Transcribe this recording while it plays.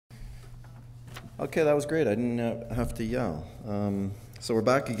Okay, that was great. I didn't have to yell. So we're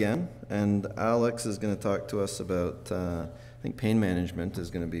back again, and Alex is going to talk to us about, I think pain management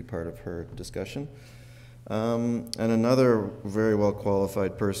is going to be part of her discussion. And another very well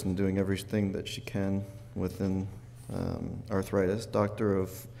qualified person doing everything that she can within arthritis,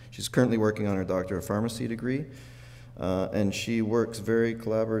 she's currently working on her Doctor of Pharmacy degree, and she works very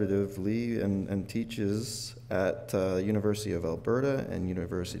collaboratively and teaches at University of Alberta and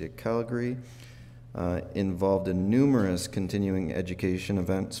University of Calgary, involved in numerous continuing education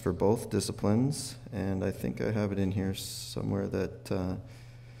events for both disciplines, and I think I have it in here somewhere that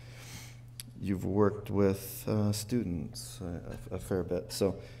you've worked with students a fair bit.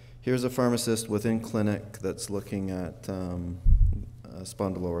 So here's a pharmacist within clinic that's looking at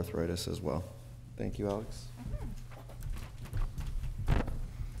spondyloarthritis as well. Thank you, Alex.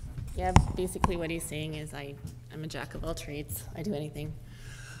 Yeah, basically what he's saying is I'm a jack of all trades. I do anything.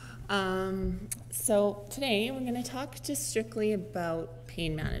 So today we're going to talk just strictly about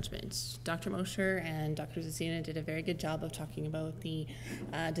pain management. Dr. Mosher and Dr. Zouzina did a very good job of talking about the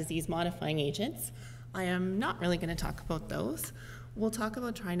disease-modifying agents. I am not really going to talk about those. We'll talk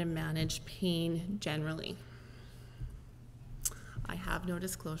about trying to manage pain generally. I have no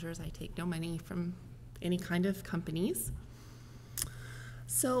disclosures. I take no money from any kind of companies.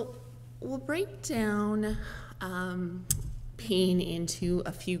 So we'll break down pain into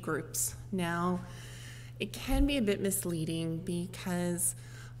a few groups. Now, it can be a bit misleading because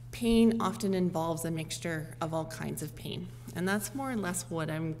pain often involves a mixture of all kinds of pain. And that's more or less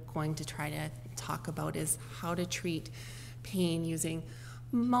what I'm going to try to talk about, is how to treat pain using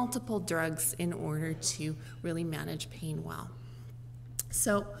multiple drugs in order to really manage pain well.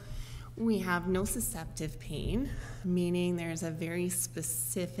 So we have nociceptive pain, meaning there's a very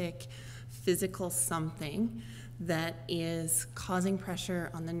specific physical something that is causing pressure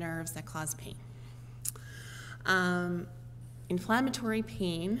on the nerves that cause pain. Inflammatory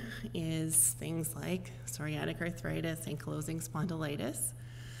pain is things like psoriatic arthritis, ankylosing spondylitis.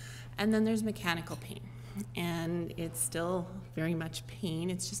 And then there's mechanical pain. And it's still very much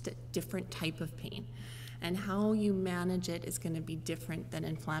pain, it's just a different type of pain. And how you manage it is going to be different than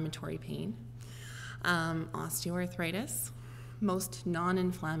inflammatory pain. Osteoarthritis, most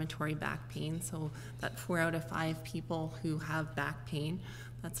non-inflammatory back pain, so that 4 out of 5 people who have back pain,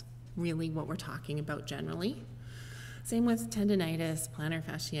 that's really what we're talking about generally. Same with tendinitis, plantar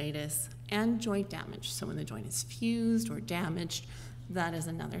fasciitis, and joint damage. So when the joint is fused or damaged, that is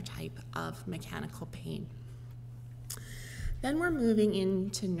another type of mechanical pain. Then we're moving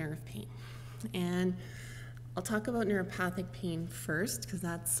into nerve pain. And I'll talk about neuropathic pain first because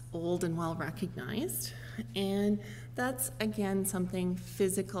that's old and well recognized. And that's, again, something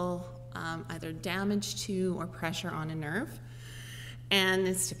physical, either damage to or pressure on a nerve. And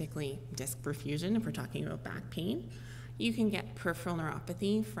it's typically disc perfusion if we're talking about back pain. You can get peripheral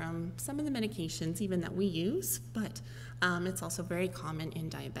neuropathy from some of the medications even that we use, but it's also very common in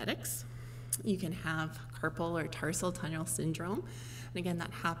diabetics. You can have carpal or tarsal tunnel syndrome. And again,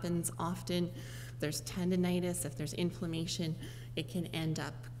 that happens often. There's tendinitis, if there's inflammation, it can end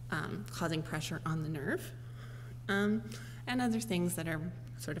up causing pressure on the nerve. And other things that are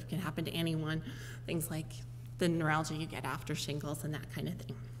sort of can happen to anyone, things like the neuralgia you get after shingles and that kind of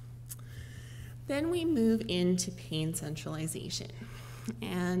thing. Then we move into pain centralization.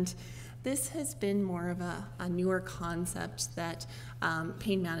 And this has been more of a newer concept that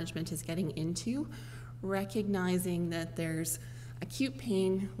pain management is getting into, recognizing that there's acute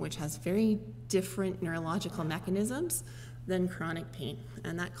pain, which has very different neurological mechanisms than chronic pain,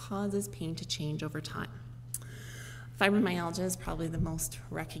 and that causes pain to change over time. Fibromyalgia is probably the most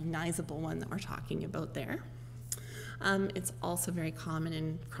recognizable one that we're talking about there. It's also very common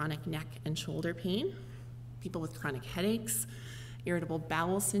in chronic neck and shoulder pain. People with chronic headaches, irritable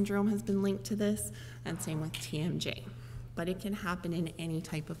bowel syndrome has been linked to this, and same with TMJ. But it can happen in any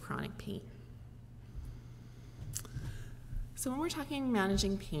type of chronic pain. So when we're talking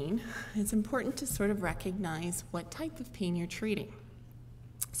managing pain, it's important to sort of recognize what type of pain you're treating.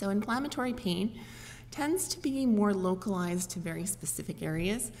 So inflammatory pain tends to be more localized to very specific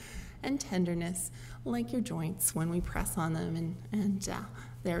areas, and tenderness, like your joints when we press on them and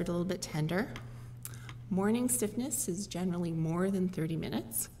they're a little bit tender. Morning stiffness is generally more than 30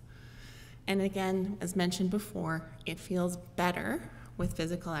 minutes. And again, as mentioned before, it feels better with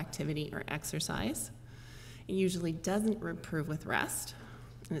physical activity or exercise. It usually doesn't improve with rest,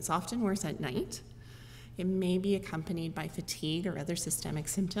 and it's often worse at night. It may be accompanied by fatigue or other systemic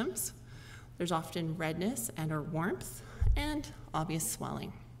symptoms. There's often redness and or warmth and obvious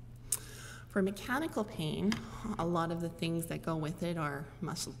swelling. For mechanical pain, a lot of the things that go with it are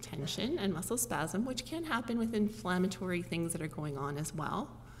muscle tension and muscle spasm, which can happen with inflammatory things that are going on as well.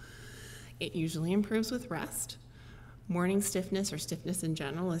 It usually improves with rest. Morning stiffness or stiffness in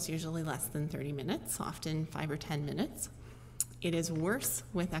general is usually less than 30 minutes, often 5 or 10 minutes. It is worse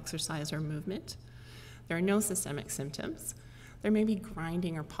with exercise or movement. There are no systemic symptoms. There may be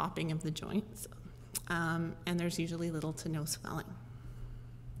grinding or popping of the joints, and there's usually little to no swelling.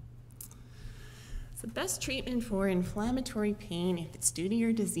 The best treatment for inflammatory pain, if it's due to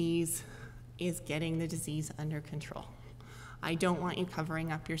your disease, is getting the disease under control. I don't want you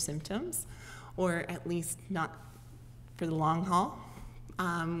covering up your symptoms, or at least not for the long haul.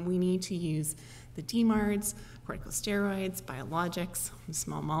 We need to use the DMARDs, corticosteroids, biologics,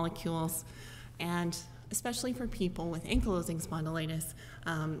 small molecules, and especially for people with ankylosing spondylitis,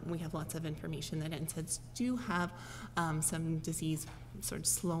 we have lots of information that NSAIDs do have some disease sort of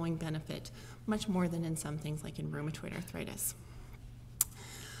slowing benefit, much more than in some things like in rheumatoid arthritis.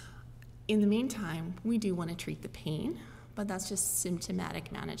 In the meantime, we do want to treat the pain, but that's just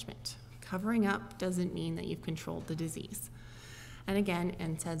symptomatic management. Covering up doesn't mean that you've controlled the disease. And again,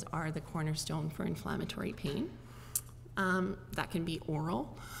 NSAIDs are the cornerstone for inflammatory pain. That can be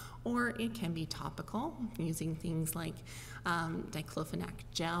oral, or it can be topical, using things like diclofenac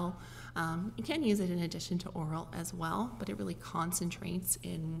gel. You can use it in addition to oral as well, but it really concentrates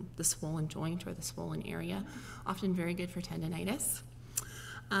in the swollen joint or the swollen area, often very good for tendinitis,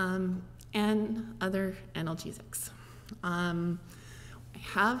 and other analgesics. I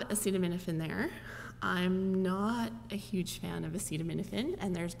have acetaminophen there. I'm not a huge fan of acetaminophen,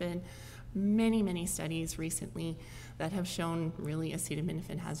 and there's been many, many studies recently that have shown really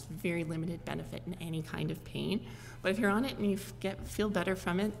acetaminophen has very limited benefit in any kind of pain. But if you're on it and you feel better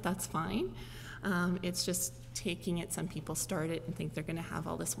from it, that's fine. It's just taking it. Some people start it and think they're going to have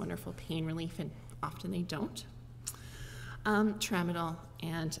all this wonderful pain relief, and often they don't. Tramadol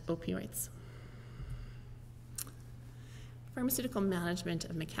and opioids. Pharmaceutical management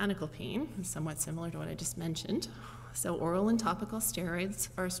of mechanical pain is somewhat similar to what I just mentioned. So oral and topical steroids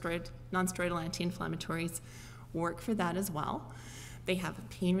or non-steroidal anti-inflammatories work for that as well. They have a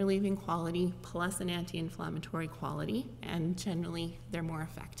pain-relieving quality plus an anti-inflammatory quality, and generally they're more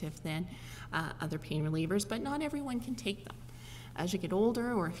effective than other pain relievers, but not everyone can take them. As you get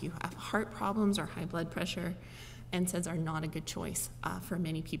older, or if you have heart problems or high blood pressure, NSAIDs are not a good choice for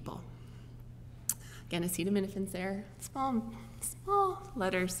many people. Again, acetaminophen's there, small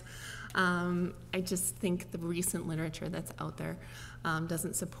letters. I just think the recent literature that's out there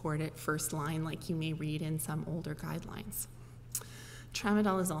doesn't support it first line like you may read in some older guidelines.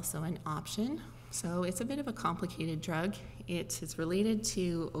 Tramadol is also an option. So it's a bit of a complicated drug. It is related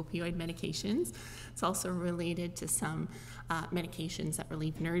to opioid medications. It's also related to some medications that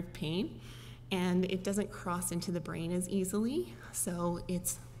relieve nerve pain, and it doesn't cross into the brain as easily, so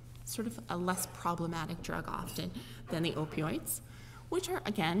it's sort of a less problematic drug often than the opioids, which are,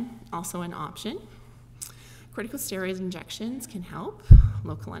 again, also an option. Corticosteroid injections can help.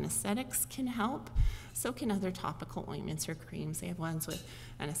 Local anesthetics can help. So can other topical ointments or creams. They have ones with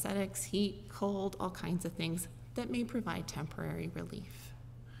anesthetics, heat, cold, all kinds of things that may provide temporary relief.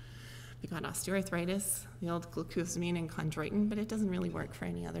 You've got osteoarthritis, the old glucosamine and chondroitin, but it doesn't really work for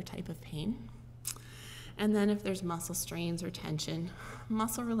any other type of pain. And then if there's muscle strains or tension,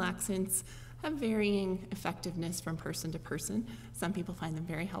 muscle relaxants have varying effectiveness from person to person. Some people find them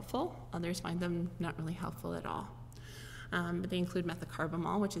very helpful, others find them not really helpful at all. But they include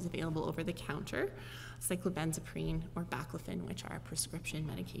methocarbamol, which is available over the counter, cyclobenzaprine, or baclofen, which are prescription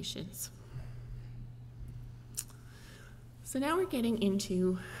medications. So now we're getting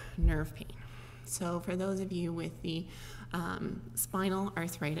into nerve pain. So for those of you with the spinal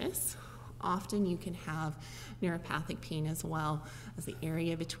arthritis, often you can have neuropathic pain as well, as the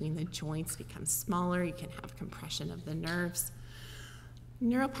area between the joints becomes smaller. You can have compression of the nerves.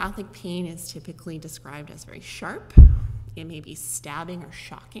 Neuropathic pain is typically described as very sharp. It may be stabbing or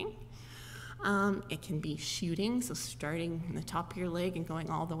shocking. It can be shooting, so starting in the top of your leg and going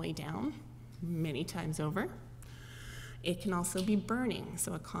all the way down many times over. It can also be burning,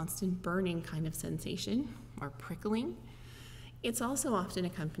 so a constant burning kind of sensation or prickling. It's also often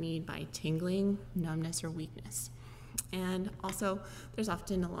accompanied by tingling, numbness, or weakness. And also, there's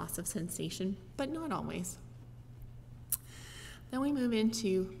often a loss of sensation, but not always. Then we move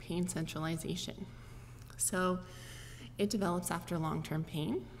into pain centralization. So it develops after long-term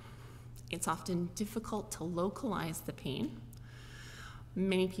pain. It's often difficult to localize the pain.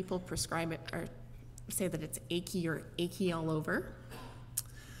 Many people prescribe it or say that it's achy or achy all over.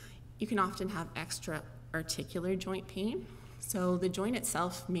 You can often have extra articular joint pain. So the joint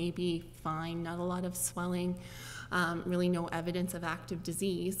itself may be fine, not a lot of swelling, really no evidence of active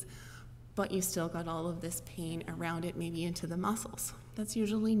disease, but you still got all of this pain around it, maybe into the muscles. That's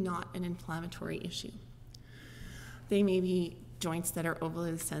usually not an inflammatory issue. They may be joints that are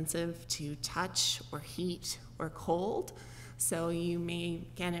overly sensitive to touch or heat or cold. So you may,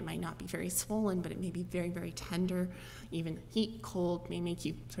 again, it might not be very swollen, but it may be very, very tender. Even heat, cold may make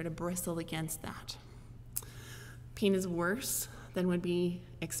you sort of bristle against that. Pain is worse than would be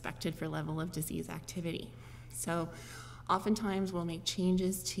expected for level of disease activity. So oftentimes we'll make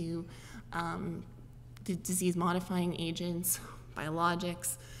changes to the disease-modifying agents,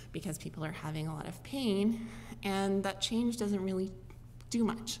 biologics, because people are having a lot of pain, and that change doesn't really do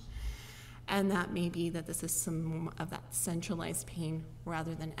much. And that may be that this is some of that centralized pain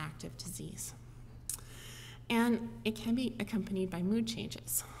rather than active disease. And it can be accompanied by mood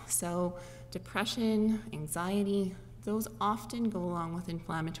changes. So depression, anxiety, those often go along with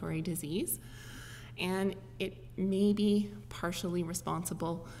inflammatory disease, and it may be partially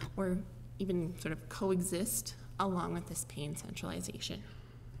responsible or even sort of coexist along with this pain centralization.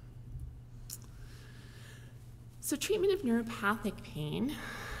 So treatment of neuropathic pain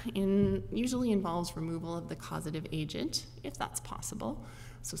usually involves removal of the causative agent, if that's possible.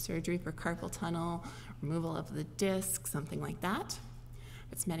 So surgery for carpal tunnel, removal of the disc, something like that.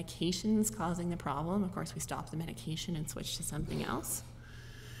 If it's medications causing the problem, of course we stop the medication and switch to something else.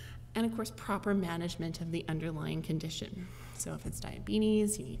 And of course, proper management of the underlying condition. So if it's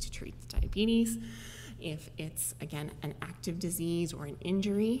diabetes, you need to treat the diabetes. If it's, again, an active disease or an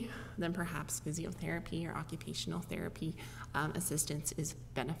injury, then perhaps physiotherapy or occupational therapy assistance is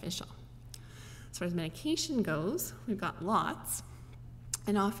beneficial. As far as medication goes, we've got lots.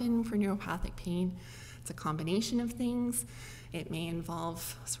 And often for neuropathic pain, it's a combination of things. It may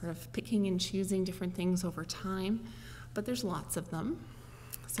involve sort of picking and choosing different things over time, but there's lots of them.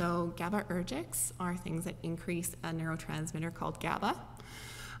 So GABAergics are things that increase a neurotransmitter called GABA.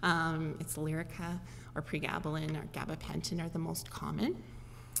 It's Lyrica or pregabalin or gabapentin are the most common.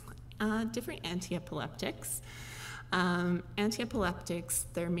 Different antiepileptics. Antiepileptics,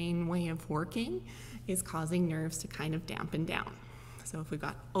 their main way of working is causing nerves to kind of dampen down. So if we've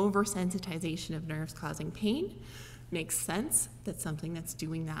got oversensitization of nerves causing pain, makes sense that something that's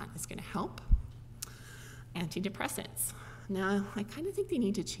doing that is going to help. Antidepressants. Now, I kind of think they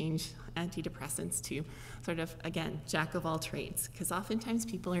need to change antidepressants to sort of, again, jack of all trades, because oftentimes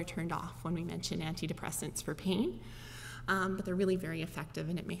people are turned off when we mention antidepressants for pain, but they're really very effective,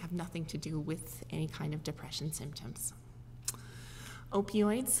 and it may have nothing to do with any kind of depression symptoms.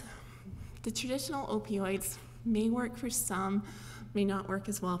 Opioids. The traditional opioids may work for some, may not work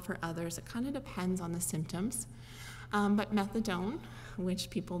as well for others. It kind of depends on the symptoms. But methadone, which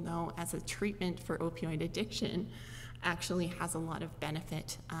people know as a treatment for opioid addiction, actually has a lot of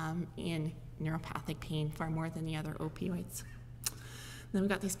benefit in neuropathic pain, far more than the other opioids. Then we've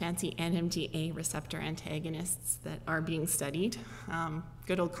got these fancy NMDA receptor antagonists that are being studied.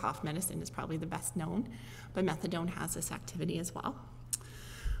 Good old cough medicine is probably the best known, but methadone has this activity as well.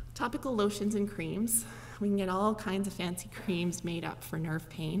 Topical lotions and creams. We can get all kinds of fancy creams made up for nerve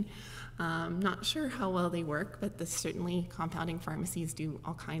pain. Not sure how well they work, but certainly compounding pharmacies do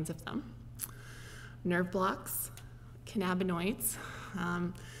all kinds of them. Nerve blocks, cannabinoids.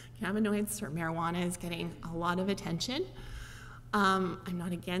 Cannabinoids or marijuana is getting a lot of attention. I'm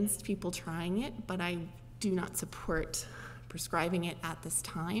not against people trying it, but I do not support prescribing it at this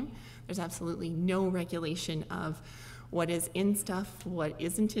time. There's absolutely no regulation of what is in stuff, what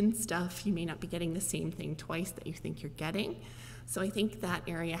isn't in stuff. You may not be getting the same thing twice that you think you're getting. So I think that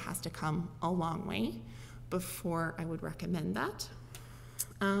area has to come a long way before I would recommend that.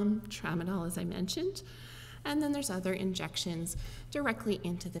 Tramadol, as I mentioned. And then there's other injections directly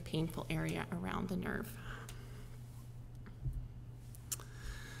into the painful area around the nerve.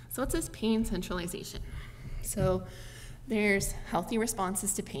 So what's this pain centralization? So there's healthy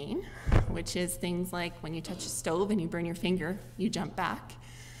responses to pain, which is things like when you touch a stove and you burn your finger, you jump back.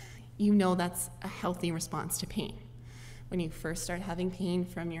 You know that's a healthy response to pain. When you first start having pain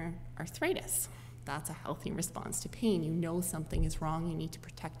from your arthritis, that's a healthy response to pain. You know something is wrong, you need to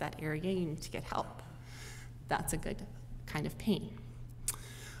protect that area, you need to get help. That's a good kind of pain.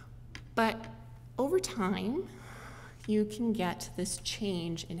 But over time, you can get this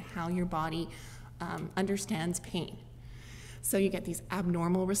change in how your body understands pain. So you get these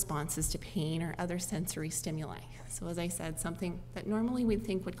abnormal responses to pain or other sensory stimuli. So as I said, something that normally we'd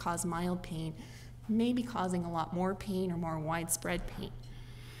think would cause mild pain may be causing a lot more pain or more widespread pain.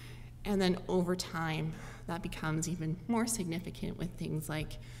 And then over time, that becomes even more significant with things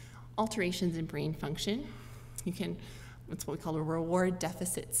like alterations in brain function. You can it's what we call a reward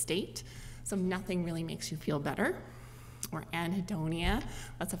deficit state. So nothing really makes you feel better. Or anhedonia,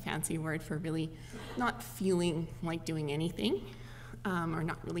 that's a fancy word for really not feeling like doing anything, or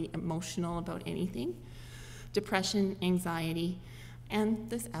not really emotional about anything. Depression, anxiety, and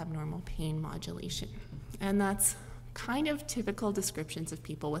this abnormal pain modulation. And that's kind of typical descriptions of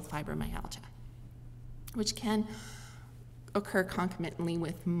people with fibromyalgia, which can occur concomitantly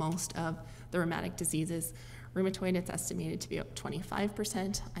with most of the rheumatic diseases. Rheumatoid, it's estimated to be about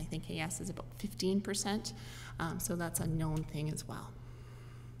 25%. I think AS is about 15%. So that's a known thing as well.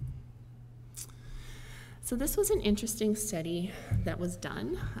 So this was an interesting study that was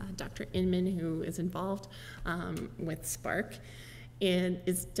done. Dr. Inman, who is involved with SPARC,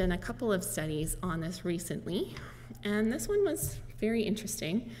 has done a couple of studies on this recently. And this one was very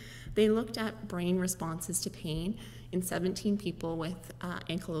interesting. They looked at brain responses to pain in 17 people with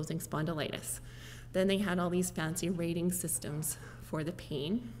ankylosing spondylitis. Then they had all these fancy rating systems for the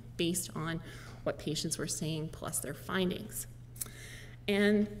pain based on what patients were saying plus their findings.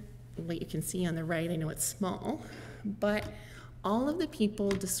 And what you can see on the right, I know it's small, but all of the people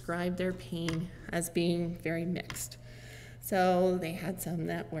described their pain as being very mixed. So they had some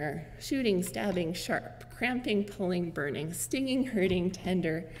that were shooting, stabbing, sharp, cramping, pulling, burning, stinging, hurting,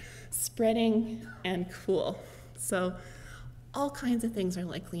 tender, spreading, and cool. So all kinds of things are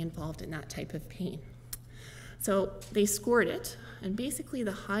likely involved in that type of pain. So they scored it, and basically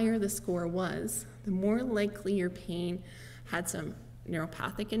the higher the score was, the more likely your pain had some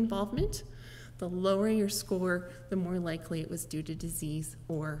neuropathic involvement. The lower your score, the more likely it was due to disease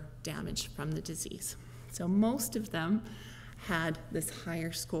or damage from the disease. So most of them had this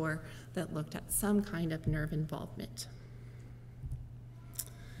higher score that looked at some kind of nerve involvement.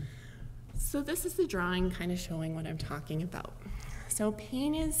 So this is the drawing kind of showing what I'm talking about. So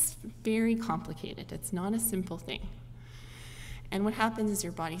pain is very complicated. It's not a simple thing. And what happens is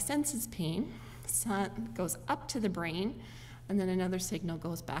your body senses pain, so it goes up to the brain, and then another signal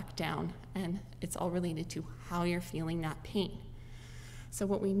goes back down, and it's all related to how you're feeling that pain. So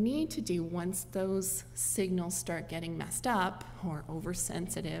what we need to do once those signals start getting messed up or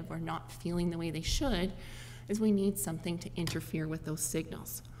oversensitive or not feeling the way they should is we need something to interfere with those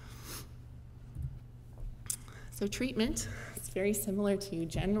signals. So treatment is very similar to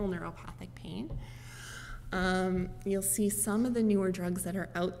general neuropathic pain. You'll see some of the newer drugs that are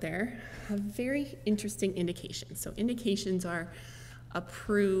out there have very interesting indications. So indications are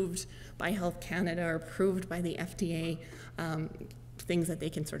approved by Health Canada or approved by the FDA, things that they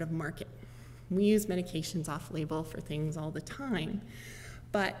can sort of market. We use medications off-label for things all the time,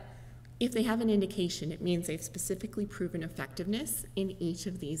 but if they have an indication, it means they've specifically proven effectiveness in each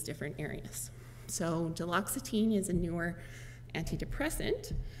of these different areas. So duloxetine is a newer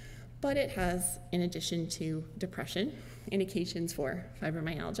antidepressant, but it has, in addition to depression, indications for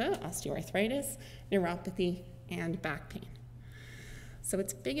fibromyalgia, osteoarthritis, neuropathy, and back pain. So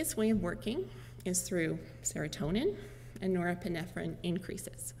its biggest way of working is through serotonin and norepinephrine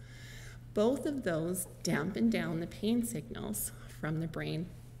increases. Both of those dampen down the pain signals from the brain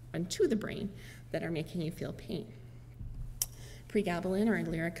and to the brain that are making you feel pain. Pregabalin or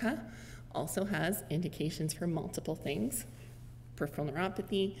Lyrica also has indications for multiple things: peripheral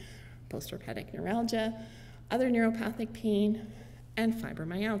neuropathy, postherpetic neuralgia, other neuropathic pain, and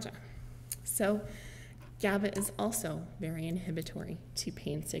fibromyalgia. So GABA is also very inhibitory to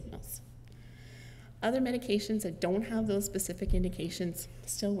pain signals. Other medications that don't have those specific indications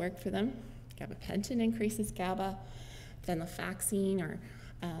still work for them. Gabapentin increases GABA, venlafaxine or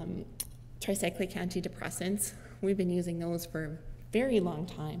tricyclic antidepressants. We've been using those for a very long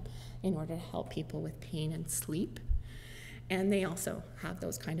time in order to help people with pain and sleep. And they also have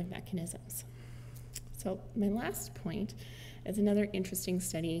those kind of mechanisms. So my last point is another interesting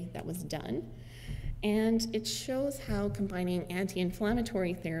study that was done. And it shows how combining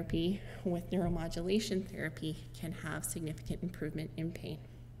anti-inflammatory therapy with neuromodulation therapy can have significant improvement in pain.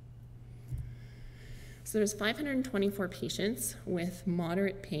 So there's 524 patients with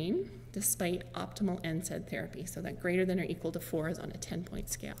moderate pain despite optimal NSAID therapy, so that greater than or equal to 4 is on a 10-point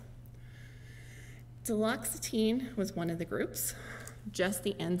scale. Duloxetine was one of the groups, just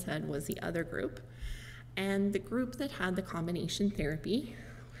the NSAID was the other group, and the group that had the combination therapy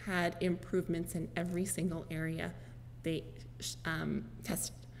had improvements in every single area they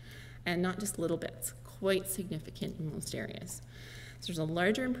tested, and not just little bits, quite significant in most areas. So there's a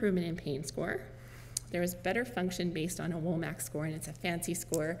larger improvement in pain score. There was better function based on a WOMAC score, and it's a fancy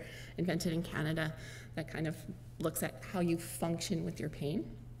score invented in Canada that kind of looks at how you function with your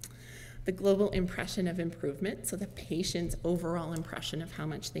pain. The global impression of improvement, so the patient's overall impression of how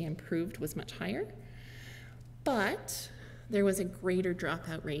much they improved was much higher. But there was a greater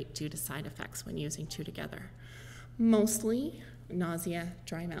dropout rate due to side effects when using two together, mostly nausea,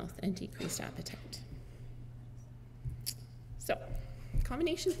 dry mouth, and decreased appetite. So,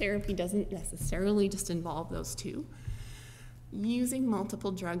 combination therapy doesn't necessarily just involve those two. Using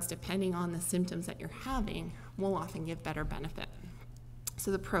multiple drugs depending on the symptoms that you're having will often give better benefit.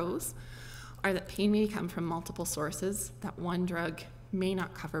 So the pros are that pain may come from multiple sources that one drug may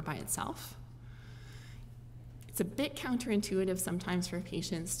not cover by itself. It's a bit counterintuitive sometimes for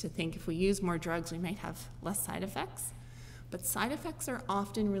patients to think if we use more drugs we might have less side effects, but side effects are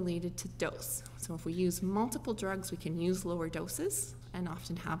often related to dose. So if we use multiple drugs, we can use lower doses and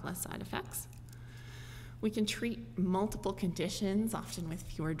often have less side effects. We can treat multiple conditions, often with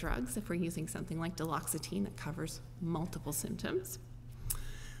fewer drugs, if we're using something like duloxetine that covers multiple symptoms.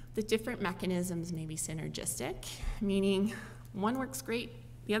 The different mechanisms may be synergistic, meaning one works great,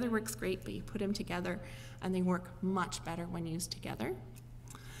 the other works great, but you put them together and they work much better when used together.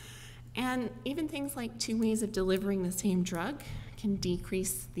 And even things like two ways of delivering the same drug can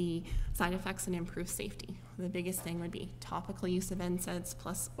decrease the side effects and improve safety. The biggest thing would be topical use of NSAIDs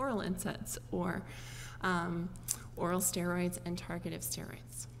plus oral NSAIDs, or oral steroids and targeted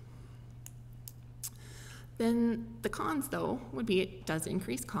steroids. Then the cons, though, would be it does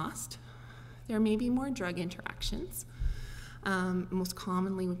increase cost. There may be more drug interactions. Most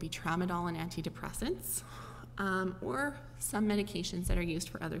commonly would be tramadol and antidepressants, or some medications that are used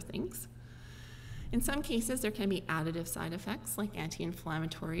for other things. In some cases, there can be additive side effects, like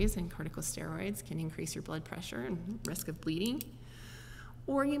anti-inflammatories and corticosteroids can increase your blood pressure and risk of bleeding.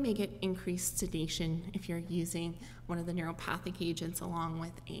 Or you may get increased sedation if you're using one of the neuropathic agents along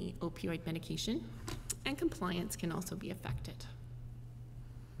with an opioid medication, and compliance can also be affected.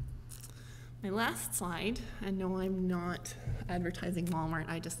 My last slide, and no, I'm not advertising Walmart,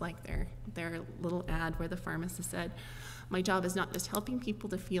 I just like their little ad where the pharmacist said, my job is not just helping people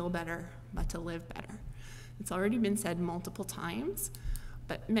to feel better, but to live better. It's already been said multiple times,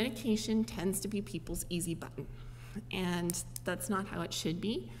 but medication tends to be people's easy button, and that's not how it should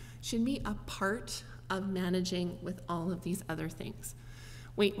be. It should be a part of managing with all of these other things.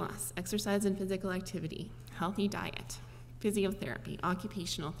 Weight loss, exercise and physical activity, healthy diet, physiotherapy,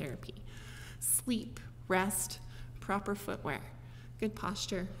 occupational therapy, sleep, rest, proper footwear, good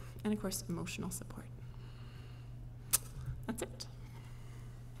posture, and of course, emotional support. That's it.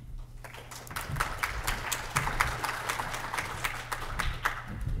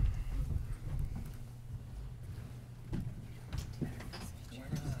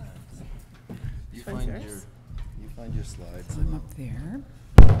 You find your slides. I'm up there.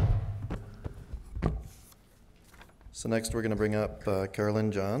 So next we're going to bring up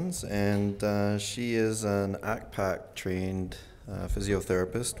Carolyn Johns, and she is an ACPAC trained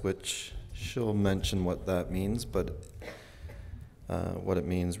physiotherapist, which she'll mention what that means, but what it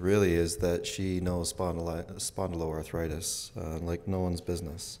means really is that she knows spondyloarthritis like no one's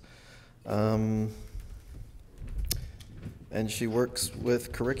business. And she works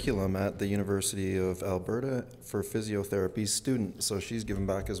with curriculum at the University of Alberta for physiotherapy students, so she's given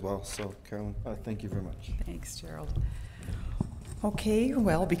back as well. So Carolyn, thank you very much. Thanks, Gerald. Okay,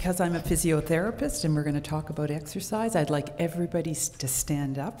 well, because I'm a physiotherapist and we're going to talk about exercise, I'd like everybody to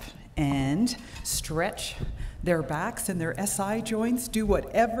stand up and stretch their backs and their SI joints, do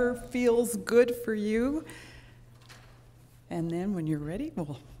whatever feels good for you. And then when you're ready,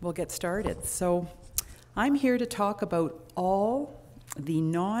 we'll get started. So I'm here to talk about all the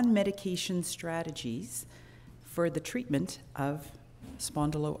non-medication strategies for the treatment of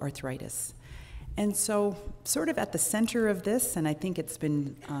spondyloarthritis. And so sort of at the center of this, and I think it's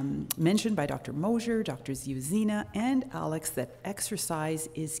been mentioned by Dr. Mosher, Dr. Zouzina, and Alex, that exercise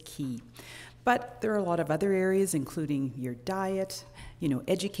is key. But there are a lot of other areas, including your diet,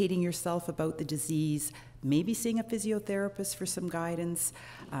 educating yourself about the disease, maybe seeing a physiotherapist for some guidance,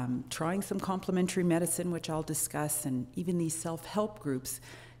 trying some complementary medicine, which I'll discuss, and even these self-help groups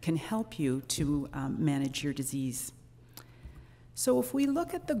can help you to manage your disease. So if we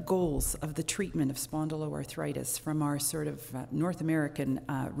look at the goals of the treatment of spondyloarthritis from our sort of North American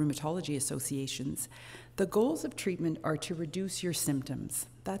Rheumatology Associations, the goals of treatment are to reduce your symptoms.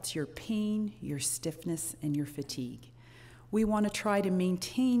 That's your pain, your stiffness, and your fatigue. We want to try to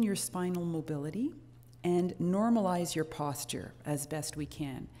maintain your spinal mobility and normalize your posture as best we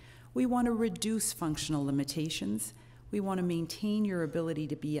can. We want to reduce functional limitations. We want to maintain your ability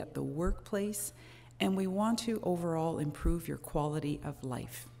to be at the workplace, and we want to overall improve your quality of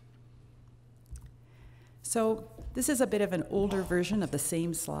life. So this is a bit of an older version of the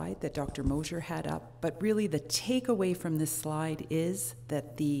same slide that Dr. Mosher had up, but really the takeaway from this slide is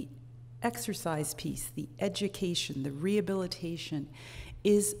that the exercise piece, the education, the rehabilitation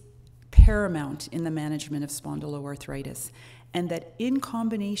is paramount in the management of spondyloarthritis, and that in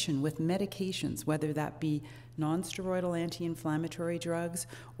combination with medications, whether that be non-steroidal anti-inflammatory drugs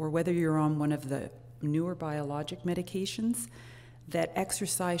or whether you're on one of the newer biologic medications, that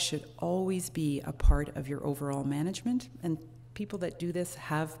exercise should always be a part of your overall management, and people that do this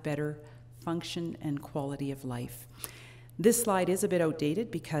have better function and quality of life. This slide is a bit outdated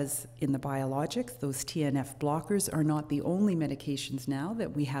because in the biologics, those TNF blockers are not the only medications now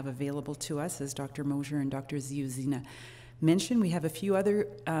that we have available to us. As Dr. Mosher and Dr. Zouzina mentioned, we have a few other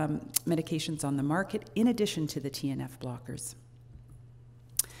medications on the market in addition to the TNF blockers.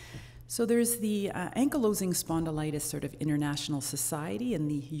 So there's the Ankylosing Spondylitis sort of International Society and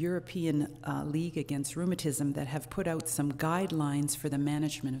the European League Against Rheumatism that have put out some guidelines for the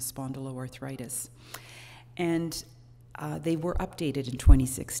management of spondyloarthritis. And they were updated in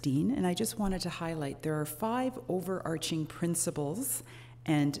 2016, and I just wanted to highlight there are 5 overarching principles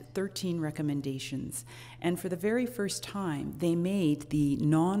and 13 recommendations. And for the very first time, they made the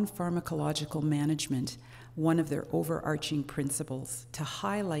non-pharmacological management one of their overarching principles to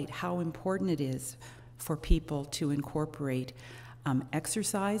highlight how important it is for people to incorporate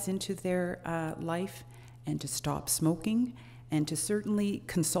exercise into their life and to stop smoking and to certainly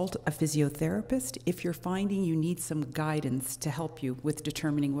consult a physiotherapist if you're finding you need some guidance to help you with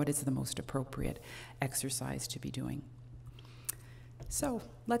determining what is the most appropriate exercise to be doing. So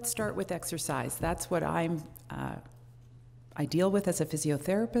let's start with exercise. That's what I deal with as a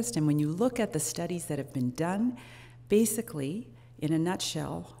physiotherapist, and when you look at the studies that have been done, basically, in a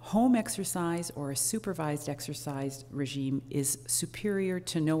nutshell, home exercise or a supervised exercise regime is superior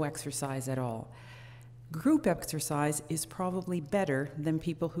to no exercise at all. Group exercise is probably better than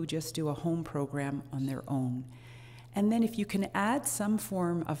people who just do a home program on their own. And then if you can add some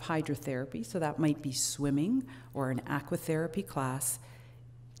form of hydrotherapy, so that might be swimming or an aquatherapy class,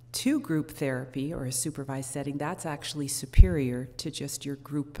 to group therapy or a supervised setting, that's actually superior to just your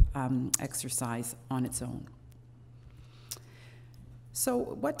group exercise on its own. So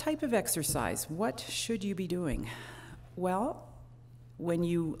what type of exercise? What should you be doing? Well, when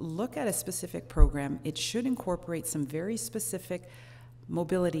you look at a specific program, it should incorporate some very specific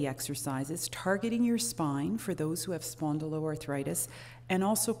mobility exercises targeting your spine for those who have spondyloarthritis, and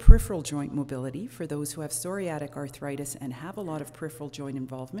also peripheral joint mobility for those who have psoriatic arthritis and have a lot of peripheral joint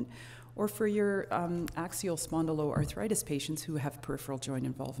involvement, or for your axial spondyloarthritis patients who have peripheral joint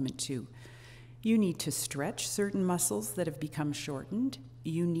involvement too. You need to stretch certain muscles that have become shortened.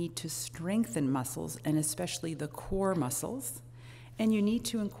 You need to strengthen muscles, and especially the core muscles. And you need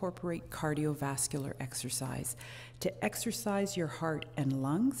to incorporate cardiovascular exercise to exercise your heart and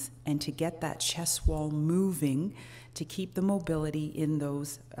lungs and to get that chest wall moving to keep the mobility in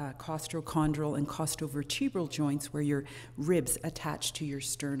those costochondral and costovertebral joints where your ribs attach to your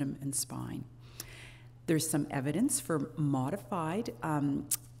sternum and spine. There's some evidence for modified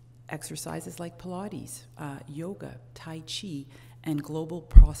exercises like Pilates, yoga, Tai Chi, and global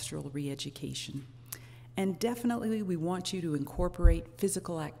postural re-education. And definitely we want you to incorporate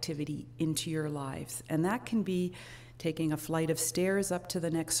physical activity into your lives. And that can be taking a flight of stairs up to the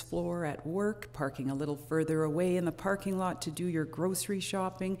next floor at work, parking a little further away in the parking lot to do your grocery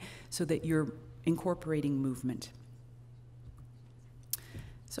shopping so that you're incorporating movement.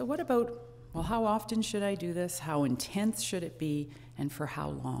 So what about, well, how often should I do this? How intense should it be? And for how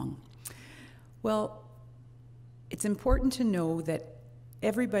long? Well, it's important to know that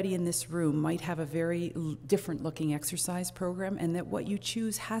everybody in this room might have a very different looking exercise program, and that what you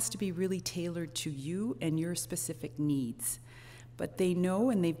choose has to be really tailored to you and your specific needs. But they know,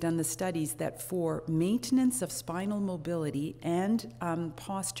 and they've done the studies, that for maintenance of spinal mobility and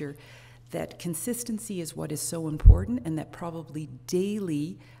posture, that consistency is what is so important, and that probably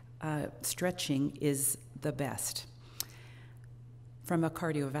daily stretching is the best. From a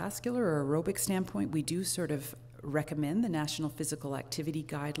cardiovascular or aerobic standpoint, we do sort of recommend the National Physical Activity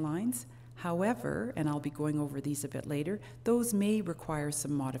Guidelines. However, and I'll be going over these a bit later, those may require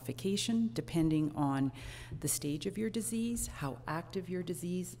some modification depending on the stage of your disease, how active your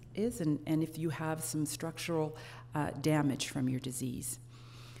disease is, and if you have some structural damage from your disease.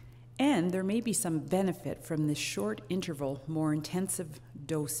 And there may be some benefit from this short interval, more intensive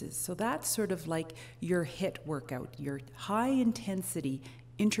doses. So that's sort of like your HIIT workout, your high intensity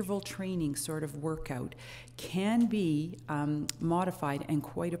interval training sort of workout can be modified and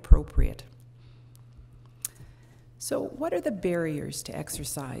quite appropriate. So what are the barriers to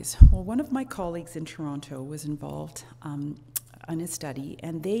exercise? Well, one of my colleagues in Toronto was involved in a study,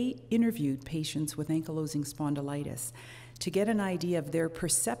 and they interviewed patients with ankylosing spondylitis to get an idea of their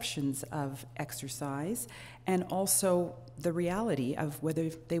perceptions of exercise and also the reality of whether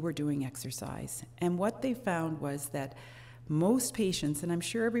they were doing exercise. And what they found was that most patients, and I'm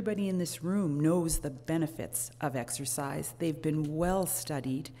sure everybody in this room knows the benefits of exercise, they've been well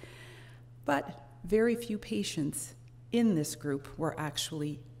studied, but very few patients in this group were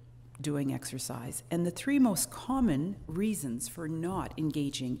actually doing exercise. And the three most common reasons for not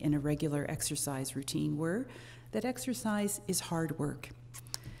engaging in a regular exercise routine were that exercise is hard work.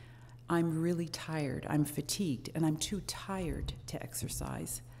 I'm really tired, I'm fatigued, and I'm too tired to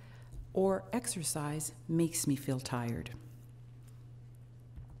exercise. Or exercise makes me feel tired.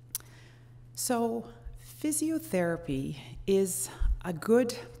 So physiotherapy is a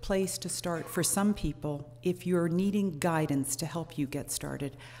good place to start for some people if you're needing guidance to help you get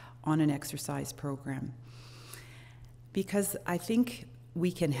started on an exercise program. Because I think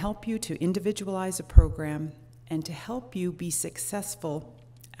we can help you to individualize a program and to help you be successful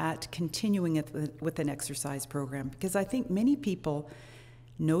at continuing it with an exercise program. Because I think many people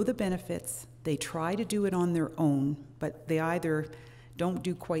know the benefits, they try to do it on their own, but they either don't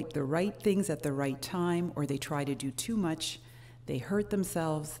do quite the right things at the right time, or they try to do too much, they hurt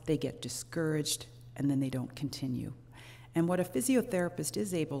themselves, they get discouraged, and then they don't continue. And what a physiotherapist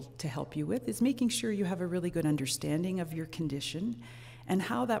is able to help you with is making sure you have a really good understanding of your condition and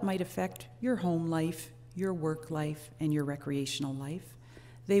how that might affect your home life, your work life, and your recreational life.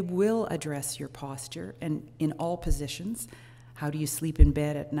 They will address your posture and in all positions. How do you sleep in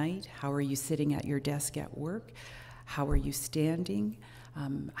bed at night? How are you sitting at your desk at work? How are you standing?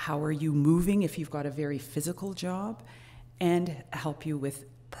 How are you moving if you've got a very physical job? And help you with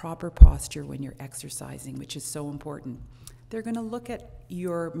proper posture when you're exercising, which is so important. They're going to look at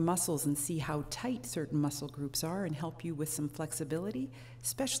your muscles and see how tight certain muscle groups are and help you with some flexibility,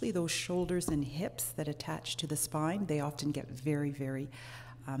 especially those shoulders and hips that attach to the spine. They often get very, very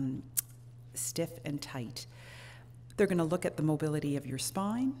stiff and tight. They're going to look at the mobility of your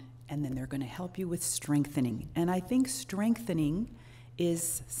spine, and then they're going to help you with strengthening. And I think strengthening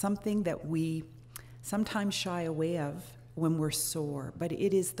is something that we sometimes shy away of when we're sore, but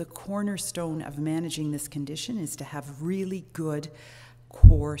it is the cornerstone of managing this condition, is to have really good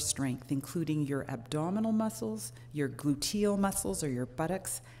core strength, including your abdominal muscles, your gluteal muscles or your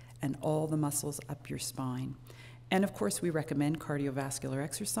buttocks, and all the muscles up your spine. And of course, we recommend cardiovascular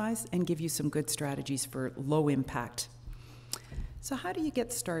exercise and give you some good strategies for low impact. So how do you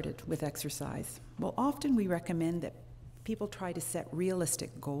get started with exercise? Well, often we recommend that people try to set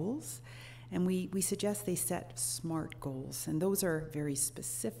realistic goals, and we suggest they set SMART goals. And those are very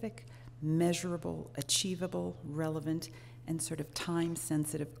specific, measurable, achievable, relevant, and sort of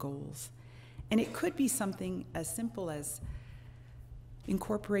time-sensitive goals. And it could be something as simple as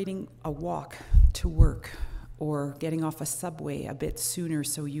incorporating a walk to work, or getting off a subway a bit sooner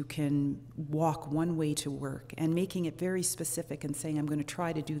so you can walk one way to work, and making it very specific and saying, I'm going to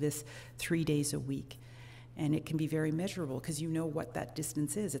try to do this 3 days a week. And it can be very measurable because you know what that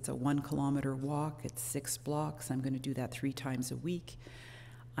distance is. It's a 1 kilometer walk, it's 6 blocks. I'm going to do that 3 times a week.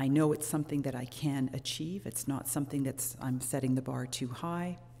 I know it's something that I can achieve. It's not something I'm setting the bar too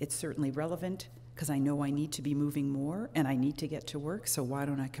high. It's certainly relevant because I know I need to be moving more and I need to get to work, so why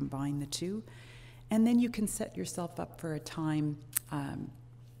don't I combine the two? And then you can set yourself up for a timeline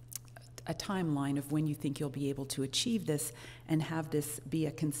of when you think you'll be able to achieve this and have this be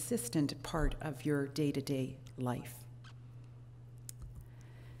a consistent part of your day-to-day life.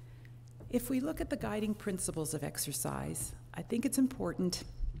 If we look at the guiding principles of exercise, I think it's important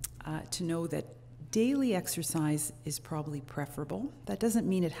to know that daily exercise is probably preferable. That doesn't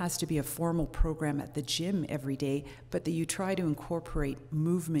mean it has to be a formal program at the gym every day, but that you try to incorporate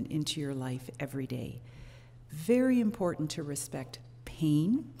movement into your life every day. Very important to respect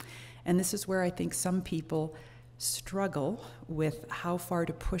pain. And this is where I think some people struggle with how far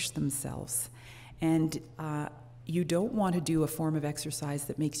to push themselves. And you don't want to do a form of exercise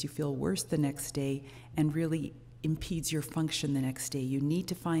that makes you feel worse the next day and really impedes your function the next day. You need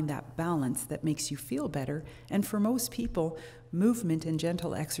to find that balance that makes you feel better. And for most people, movement and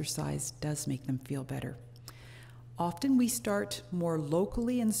gentle exercise does make them feel better. Often we start more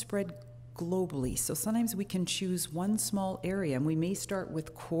locally and spread globally. So sometimes we can choose one small area, and we may start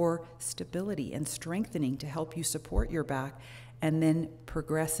with core stability and strengthening to help you support your back, and then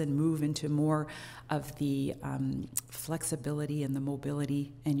progress and move into more of the flexibility and the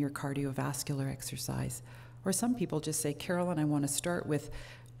mobility and your cardiovascular exercise. Or some people just say, Carolyn, I want to start with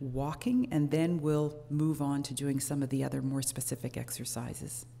walking, and then we'll move on to doing some of the other more specific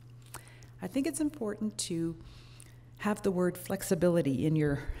exercises. I think it's important to have the word flexibility in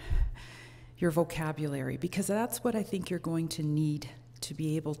your your vocabulary, because that's what I think you're going to need to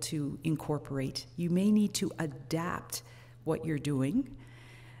be able to incorporate. You may need to adapt what you're doing.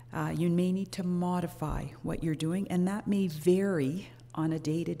 You may need to modify what you're doing, and that may vary on a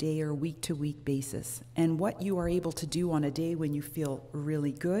day-to-day or week-to-week basis. And what you are able to do on a day when you feel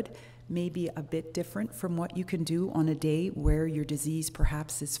really good may be a bit different from what you can do on a day where your disease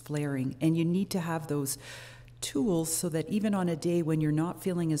perhaps is flaring. And you need to have those tools so that even on a day when you're not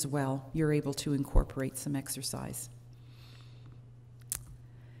feeling as well, you're able to incorporate some exercise.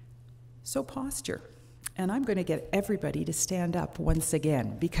 So posture. And I'm going to get everybody to stand up once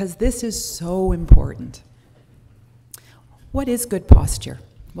again, because this is so important. What is good posture?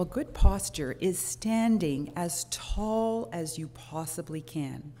 Well, good posture is standing as tall as you possibly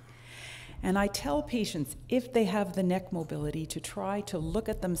can. And I tell patients, if they have the neck mobility, to try to look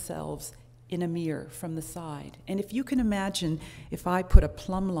at themselves in a mirror from the side. And if you can imagine, if I put a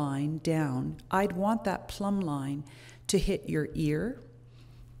plumb line down, I'd want that plumb line to hit your ear,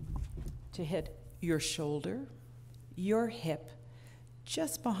 to hit your shoulder, your hip,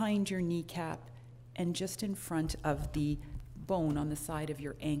 just behind your kneecap, and just in front of the bone on the side of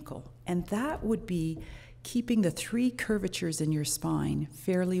your ankle. And that would be keeping the three curvatures in your spine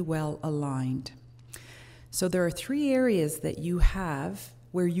fairly well aligned. So there are three areas that you have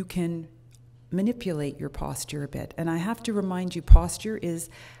where you can manipulate your posture a bit. And I have to remind you, posture is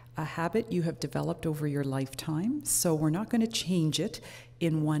a habit you have developed over your lifetime, so we're not going to change it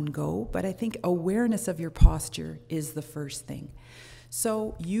in one go, but I think awareness of your posture is the first thing.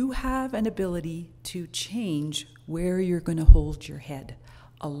 So you have an ability to change where you're going to hold your head.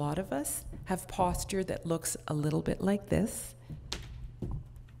 A lot of us have posture that looks a little bit like this.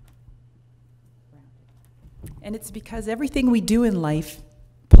 And it's because everything we do in life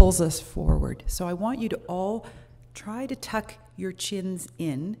pulls us forward. So I want you to all try to tuck your chins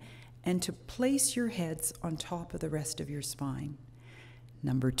in and to place your heads on top of the rest of your spine.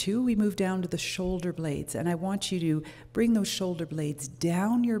 Number two, we move down to the shoulder blades, and I want you to bring those shoulder blades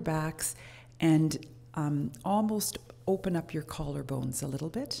down your backs and almost open up your collarbones a little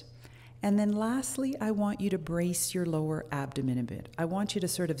bit. And then lastly, I want you to brace your lower abdomen a bit. I want you to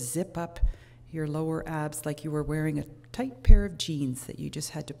sort of zip up your lower abs like you were wearing a tight pair of jeans that you just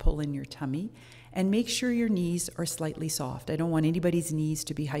had to pull in your tummy, and make sure your knees are slightly soft. I don't want anybody's knees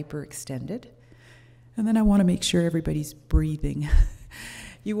to be hyperextended. And then I want to make sure everybody's breathing.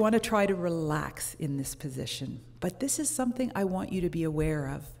 You want to try to relax in this position. But this is something I want you to be aware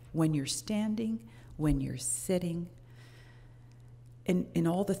of when you're standing, when you're sitting, in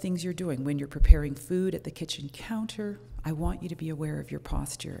all the things you're doing. When you're preparing food at the kitchen counter, I want you to be aware of your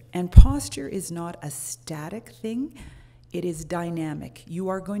posture. And posture is not a static thing. It is dynamic. You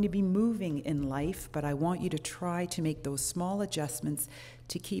are going to be moving in life, but I want you to try to make those small adjustments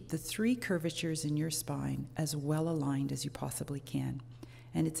to keep the three curvatures in your spine as well aligned as you possibly can.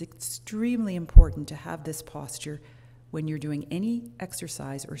 And it's extremely important to have this posture when you're doing any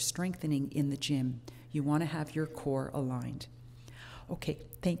exercise or strengthening in the gym. You want to have your core aligned. Okay,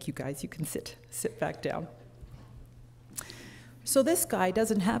 thank you guys. You can sit back down. So this guy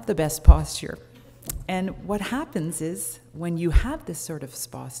doesn't have the best posture. And what happens is when you have this sort of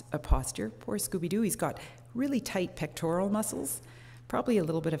posture, poor Scooby-Doo, he's got really tight pectoral muscles, probably a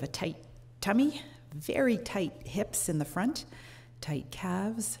little bit of a tight tummy, very tight hips in the front, tight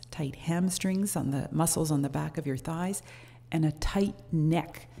calves, tight hamstrings on the muscles on the back of your thighs, and a tight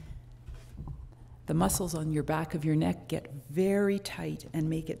neck. The muscles on your back of your neck get very tight and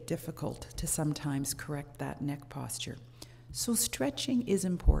make it difficult to sometimes correct that neck posture. So stretching is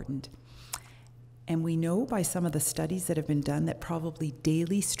important. And we know by some of the studies that have been done that probably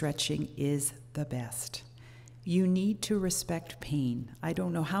daily stretching is the best. You need to respect pain. I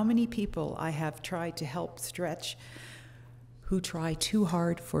don't know how many people I have tried to help stretch who try too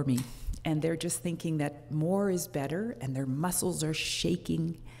hard for me, and they're just thinking that more is better, and their muscles are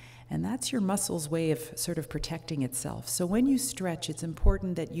shaking, and that's your muscle's way of sort of protecting itself. So when you stretch, it's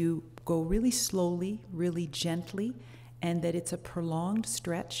important that you go really slowly, really gently, and that it's a prolonged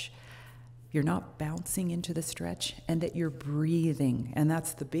stretch. You're not bouncing into the stretch, and that you're breathing, and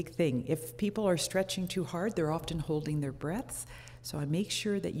that's the big thing. If people are stretching too hard, they're often holding their breaths, so I make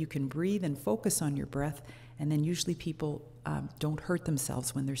sure that you can breathe and focus on your breath, and then usually people don't hurt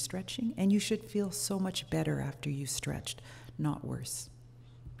themselves when they're stretching, and you should feel so much better after you've stretched, not worse.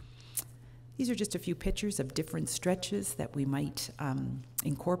 These are just a few pictures of different stretches that we might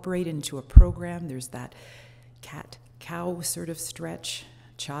incorporate into a program. There's that cat-cow sort of stretch,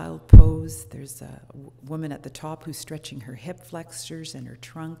 child pose. There's a woman at the top who's stretching her hip flexors and her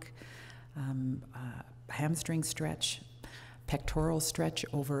trunk, hamstring stretch, pectoral stretch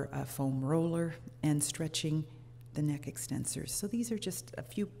over a foam roller, and stretching the neck extensors. So these are just a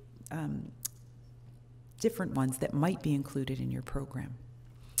few different ones that might be included in your program.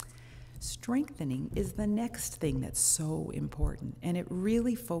 Strengthening is the next thing that's so important, and it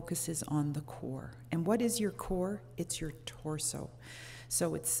really focuses on the core. And what is your core? It's your torso.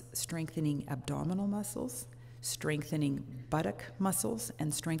 So it's strengthening abdominal muscles, strengthening buttock muscles,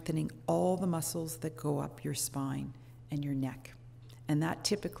 and strengthening all the muscles that go up your spine and your neck. And that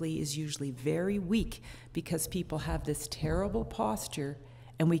typically is usually very weak because people have this terrible posture,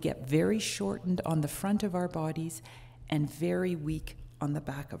 and we get very shortened on the front of our bodies and very weak on the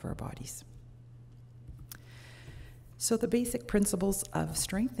back of our bodies. So the basic principles of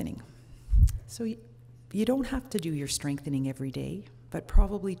strengthening. So you don't have to do your strengthening every day, but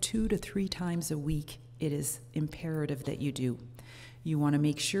probably 2 to 3 times a week it is imperative that you do. You want to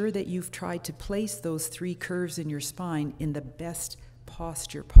make sure that you've tried to place those 3 curves in your spine in the best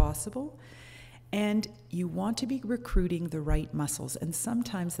posture possible, and you want to be recruiting the right muscles. And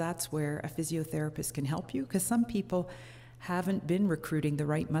sometimes that's where a physiotherapist can help you, because some people haven't been recruiting the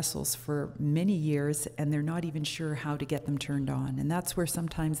right muscles for many years and they're not even sure how to get them turned on. And that's where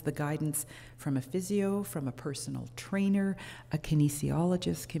sometimes the guidance from a physio, from a personal trainer, a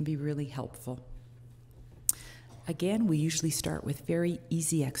kinesiologist can be really helpful. Again, we usually start with very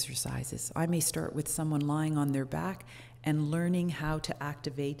easy exercises. I may start with someone lying on their back and learning how to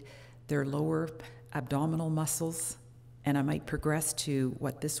activate their lower abdominal muscles, and I might progress to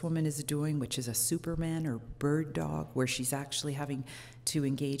what this woman is doing, which is a Superman or bird dog, where she's actually having to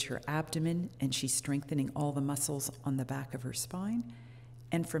engage her abdomen and she's strengthening all the muscles on the back of her spine.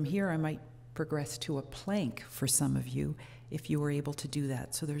 And from here, I might progress to a plank for some of you if you were able to do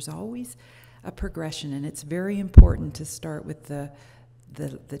that. So there's always a progression, and it's very important to start with the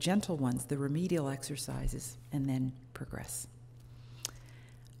gentle ones, the remedial exercises, and then progress.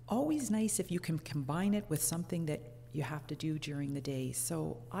 Always nice if you can combine it with something that you have to do during the day.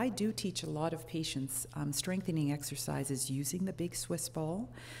 So I do teach a lot of patients strengthening exercises using the big Swiss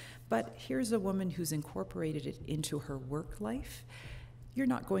ball, but here's a woman who's incorporated it into her work life. You're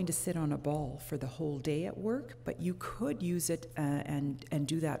not going to sit on a ball for the whole day at work, but you could use it and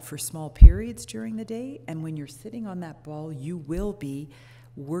do that for small periods during the day. And when you're sitting on that ball, you will be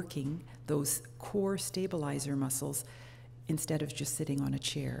working those core stabilizer muscles instead of just sitting on a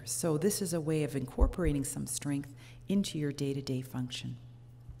chair. So this is a way of incorporating some strength into your day-to-day function.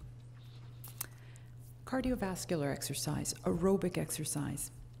 Cardiovascular exercise, aerobic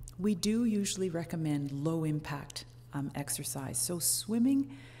exercise. We do usually recommend low-impact exercise. So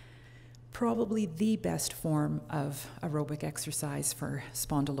swimming, probably the best form of aerobic exercise for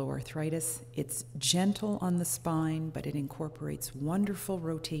spondyloarthritis. It's gentle on the spine, but it incorporates wonderful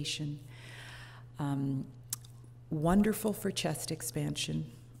rotation, wonderful for chest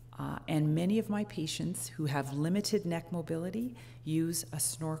expansion. And many of my patients who have limited neck mobility use a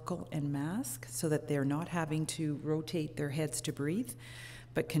snorkel and mask so that they're not having to rotate their heads to breathe,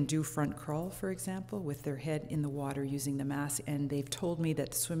 but can do front crawl, for example, with their head in the water using the mask. And they've told me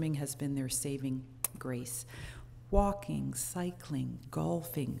that swimming has been their saving grace. Walking, cycling,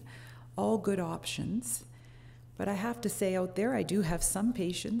 golfing, all good options. But I have to say out there, I do have some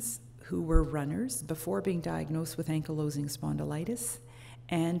patients who were runners before being diagnosed with ankylosing spondylitis.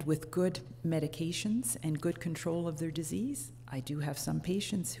 And with good medications and good control of their disease, I do have some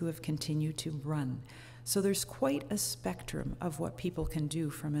patients who have continued to run. So there's quite a spectrum of what people can do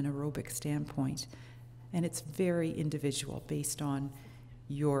from an aerobic standpoint. And it's very individual based on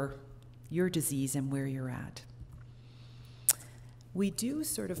your disease and where you're at. We do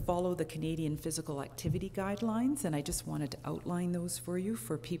sort of follow the Canadian Physical Activity Guidelines, and I just wanted to outline those for you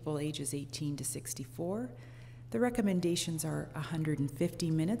for people ages 18 to 64. The recommendations are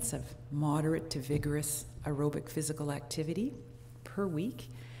 150 minutes of moderate to vigorous aerobic physical activity per week,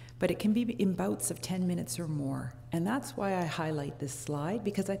 but it can be in bouts of 10 minutes or more. And that's why I highlight this slide,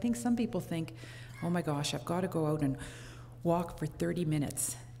 because I think some people think, oh my gosh, I've got to go out and walk for 30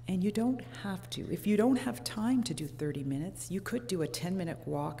 minutes. And you don't have to. If you don't have time to do 30 minutes, you could do a 10-minute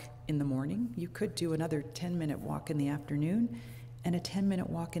walk in the morning. You could do another 10-minute walk in the afternoon, and a 10-minute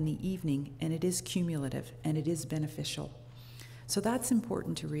walk in the evening, and it is cumulative and it is beneficial. So that's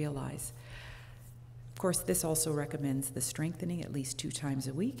important to realize. Of course, this also recommends the strengthening at least 2 times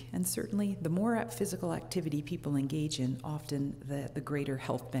a week, and certainly the more physical activity people engage in, often the greater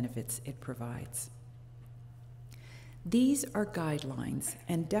health benefits it provides. These are guidelines,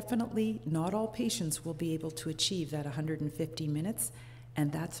 and definitely not all patients will be able to achieve that 150 minutes,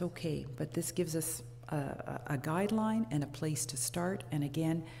 and that's okay, but this gives us a guideline and a place to start, and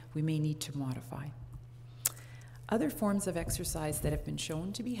again, we may need to modify. Other forms of exercise that have been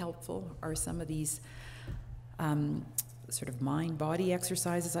shown to be helpful are some of these sort of mind-body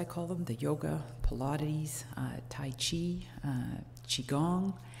exercises, I call them, the yoga, Pilates, Tai Chi,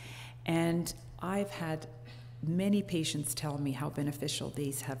 Qigong. And I've had many patients tell me how beneficial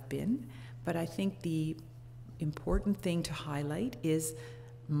these have been, but I think the important thing to highlight is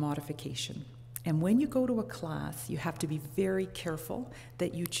modification. And when you go to a class, you have to be very careful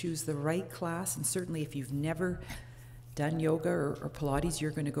that you choose the right class, and certainly if you've never done yoga or Pilates,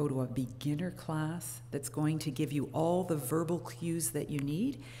 you're going to go to a beginner class that's going to give you all the verbal cues that you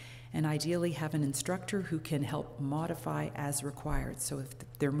need, and ideally have an instructor who can help modify as required. So if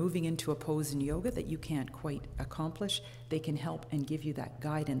they're moving into a pose in yoga that you can't quite accomplish, they can help and give you that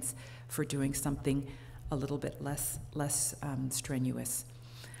guidance for doing something a little bit less strenuous.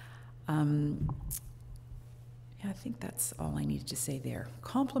 Yeah, I think that's all I needed to say there.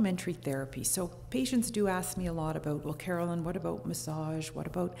 Complementary therapy. So patients do ask me a lot about, well, Carolyn, what about massage? What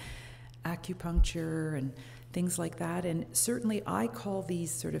about acupuncture and things like that? And certainly I call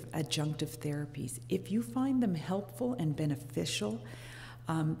these sort of adjunctive therapies. If you find them helpful and beneficial,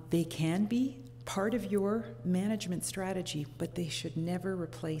 they can be part of your management strategy, but they should never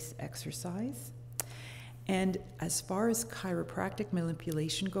replace exercise. And as far as chiropractic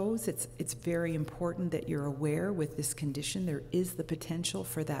manipulation goes, it's very important that you're aware with this condition there is the potential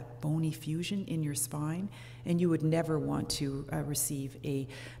for that bony fusion in your spine, and you would never want to receive a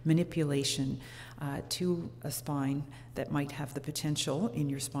manipulation to a spine that might have the potential in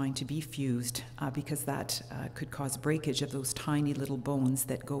your spine to be fused, because that could cause breakage of those tiny little bones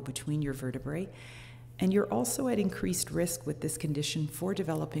that go between your vertebrae. And you're also at increased risk with this condition for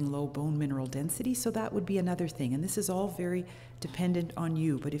developing low bone mineral density, so that would be another thing. And this is all very dependent on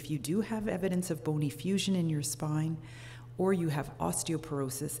you, but if you do have evidence of bony fusion in your spine or you have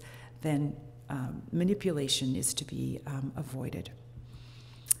osteoporosis, then manipulation is to be avoided.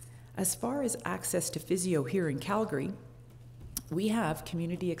 As far as access to physio here in Calgary, we have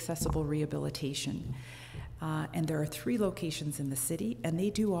community accessible rehabilitation. And there are 3 locations in the city, and they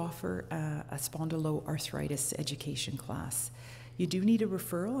do offer a spondyloarthritis education class. You do need a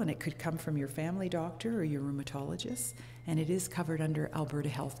referral, and it could come from your family doctor or your rheumatologist, and it is covered under Alberta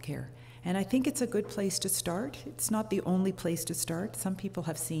Healthcare. And I think it's a good place to start. It's not the only place to start. Some people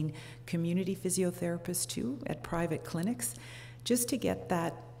have seen community physiotherapists too at private clinics, just to get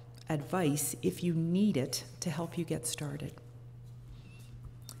that advice if you need it to help you get started.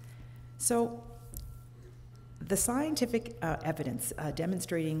 So, the scientific evidence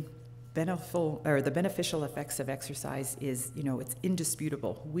demonstrating the beneficial effects of exercise is, it's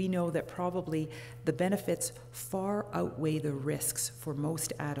indisputable. We know that probably the benefits far outweigh the risks for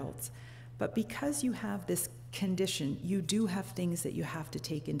most adults. But because you have this condition, you do have things that you have to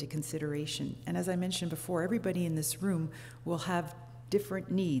take into consideration. And as I mentioned before, everybody in this room will have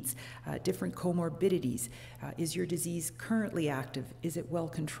different needs, different comorbidities. Is your disease currently active? Is it well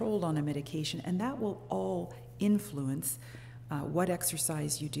controlled on a medication? And that will all influence what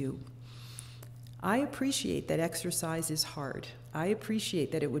exercise you do. I appreciate that exercise is hard. I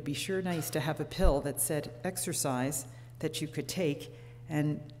appreciate that it would be sure nice to have a pill that said exercise that you could take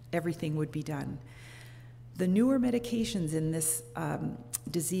and everything would be done. The newer medications in this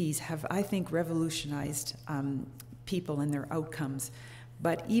disease have, I think, revolutionized people and their outcomes.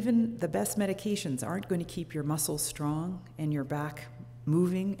 But even the best medications aren't going to keep your muscles strong and your back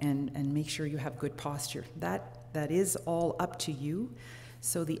moving and make sure you have good posture. That is all up to you.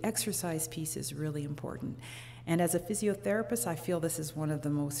 So the exercise piece is really important. And as a physiotherapist, I feel this is one of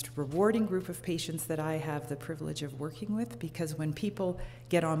the most rewarding group of patients that I have the privilege of working with, because when people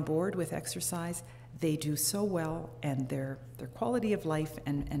get on board with exercise, they do so well, and their quality of life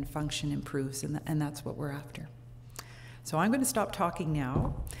and function improves, and that's what we're after. So I'm going to stop talking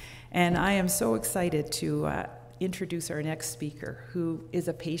now, and I am so excited to introduce our next speaker, who is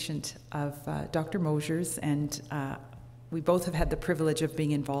a patient of Dr. Mosher's, and we both have had the privilege of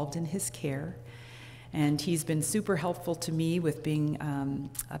being involved in his care, and he's been super helpful to me with being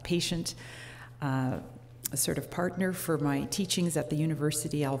a patient, a sort of partner for my teachings at the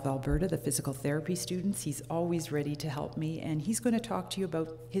University of Alberta, the physical therapy students. He's always ready to help me, and he's going to talk to you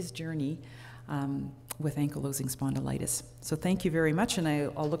about his journey with ankylosing spondylitis. So thank you very much, and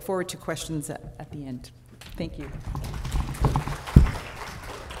I'll look forward to questions at the end. Thank you.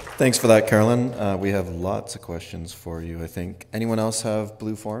 Thanks for that, Carolyn. We have lots of questions for you, I think. Anyone else have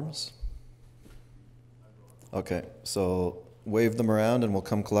blue forms? Okay, so wave them around and we'll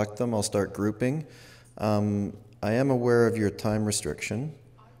come collect them. I'll start grouping. I am aware of your time restriction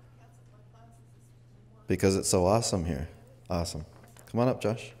because it's so awesome here. Awesome. Come on up,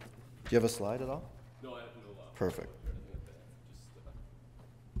 Josh. Do you have a slide at all? No, I have Perfect.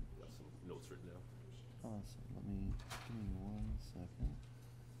 Got some notes written down. Awesome. Give me 1 second.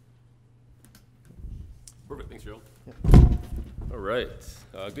 Perfect. Thanks, Gerald. Yep. All right.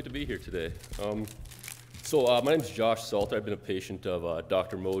 Good to be here today. My name is Josh Salter. I've been a patient of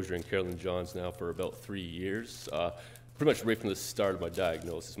Dr. Mosher and Carolyn Johns now for about 3 years. Pretty much right from the start of my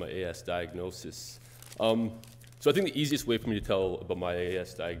diagnosis, my AS diagnosis. So I think the easiest way for me to tell about my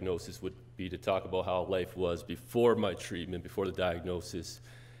AS diagnosis would be to talk about how life was before my treatment, before the diagnosis,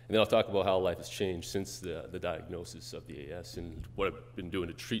 and then I'll talk about how life has changed since the diagnosis of the AS and what I've been doing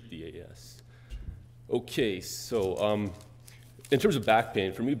to treat the AS. Okay, so in terms of back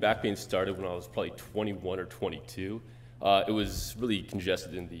pain, for me, back pain started when I was probably 21 or 22. It was really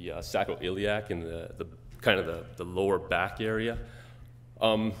congested in the sacroiliac and the lower back area.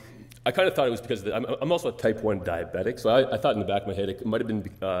 I kind of thought it was because I'm also a type 1 diabetic, so I thought in the back of my head it might have been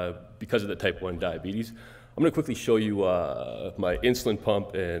because of the type 1 diabetes. I'm going to quickly show you my insulin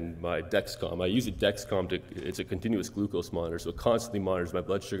pump and my Dexcom. I use a Dexcom it's a continuous glucose monitor, so it constantly monitors my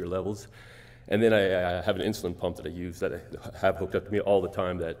blood sugar levels. And then I have an insulin pump that I use that I have hooked up to me all the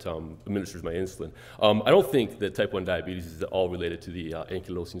time that administers my insulin. I don't think that type 1 diabetes is at all related to the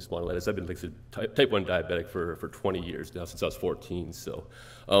ankylosing spondylitis. I've been type 1 diabetic for 20 years now, since I was 14. So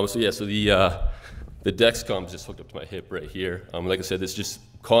the Dexcom is just hooked up to my hip right here. Like I said, this just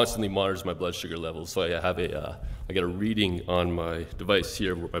constantly monitors my blood sugar levels. So I have I get a reading on my device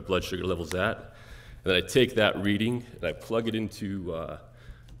here where my blood sugar level's at. And then I take that reading and I plug it into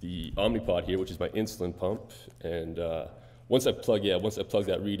the Omnipod here, which is my insulin pump, and once I plug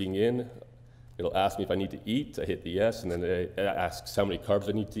that reading in, it'll ask me if I need to eat. I hit the yes, and then it asks how many carbs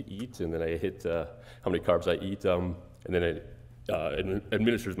I need to eat, and then I hit how many carbs I eat, and then it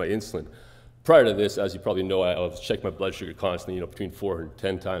administers my insulin. Prior to this, as you probably know, I was checking my blood sugar constantly, between 4 and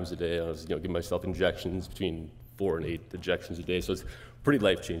 10 times a day. I was giving myself injections between 4 and 8 injections a day, so it's pretty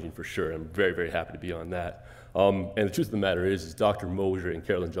life-changing for sure. I'm very, very happy to be on that. And the truth of the matter is Dr. Mosher and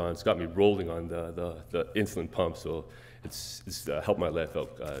Carolyn Johns got me rolling on the insulin pump, so it's helped my life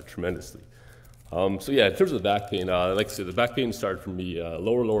out tremendously. In terms of the back pain, like I said, the back pain started for me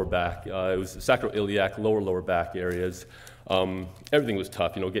lower back. It was sacroiliac, lower back areas. Everything was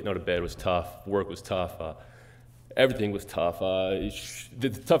tough. Getting out of bed was tough. Work was tough. Everything was tough. The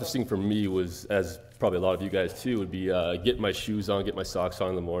toughest thing for me was, as probably a lot of you guys too, would be getting my shoes on, get my socks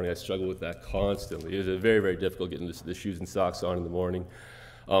on in the morning. I struggled with that constantly. It was very, very difficult getting the shoes and socks on in the morning.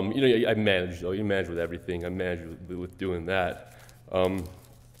 I managed though. You manage with everything. I managed with doing that. I'm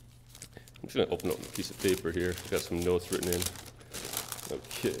just going to open up a piece of paper here. I've got some notes written in.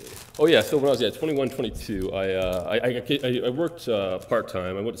 Okay. Oh yeah, so when I was 21, 22, I worked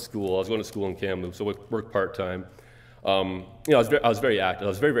part-time. I went to school. I was going to school in Kamloops, so I worked part-time. I was very active. I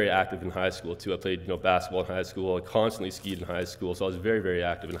was very, very active in high school too. I played basketball in high school. I constantly skied in high school, so I was very, very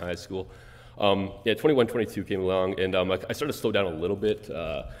active in high school. 21, 22 came along, and I started to slow down a little bit.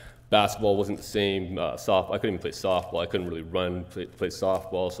 Basketball wasn't the same. Softball, I couldn't even play softball. I couldn't really play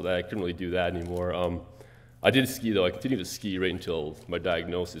softball, so that I couldn't really do that anymore. I did ski though. I continued to ski right until my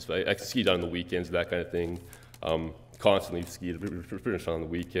diagnosis. But I skied on the weekends, that kind of thing. Constantly skied, pretty much on the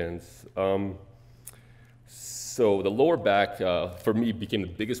weekends. So the lower back, for me, became the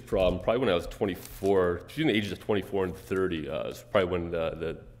biggest problem probably when I was 24, between the ages of 24 and 30. It was probably when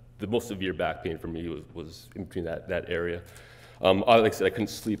the most severe back pain for me was in between that area. Like I said, I couldn't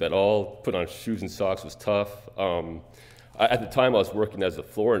sleep at all. Put on shoes and socks was tough. At the time, I was working as a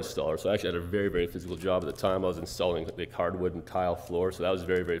floor installer, so I actually had a very, very physical job at the time. I was installing like hardwood and tile floor, so that was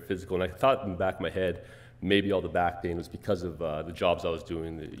very, very physical. And I thought in the back of my head, maybe all the back pain was because of the jobs I was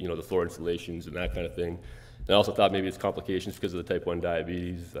doing, the floor installations and that kind of thing. And I also thought maybe it's complications because of the type 1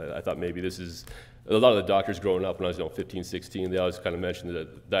 diabetes. I thought maybe this is, a lot of the doctors growing up when I was 15, 16, they always kind of mentioned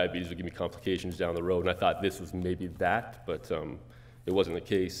that diabetes would give me complications down the road, and I thought this was maybe that, but it wasn't the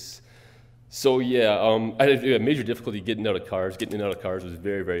case. So yeah, I had a major difficulty getting out of cars. Getting in and out of cars was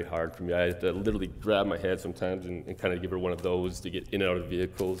very, very hard for me. I had to literally grab my head sometimes and kind of give her one of those to get in and out of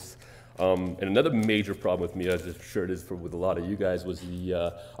vehicles. And another major problem with me, as I'm sure it is with a lot of you guys, was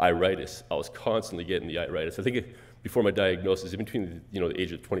the iritis. I was constantly getting the iritis. I think before my diagnosis, in between the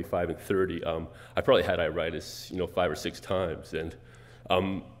age of 25 and 30, I probably had iritis 5 or 6 times. And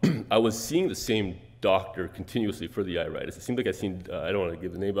I was seeing the same doctor continuously for the iritis. It seemed like I don't want to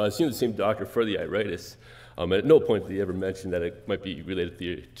give the name, but I was seeing the same doctor for the iritis. And at no point did he ever mention that it might be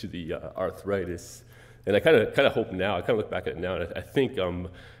related to the arthritis. And I kind of hope now, I kind of look back at it now, and I think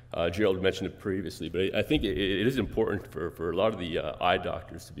Gerald mentioned it previously, but I think it is important for a lot of the eye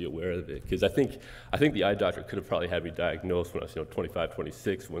doctors to be aware of it, because I think the eye doctor could have probably had me diagnosed when I was 25,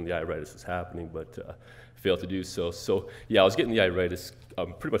 26 when the iritis was happening, but failed to do so. So yeah, I was getting the iritis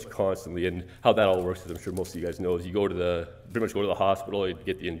pretty much constantly, and how that all works, as I'm sure most of you guys know, is you pretty much go to the hospital, you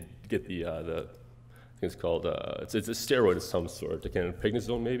get the I think it's called it's a steroid of some sort, the kind of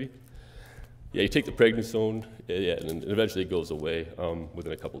prednisone maybe. Yeah, you take the prednisone, yeah, and eventually it goes away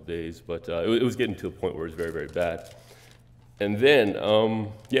within a couple of days. But it was getting to a point where it was very, very bad. And then,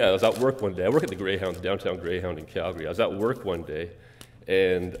 yeah, I was at work one day. I work at the Greyhound, downtown Greyhound in Calgary. I was at work one day,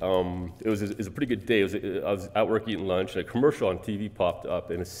 and it was a pretty good day. I was at work eating lunch, and a commercial on TV popped up,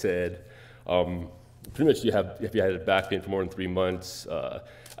 and it said, pretty much if you had back pain for more than 3 months,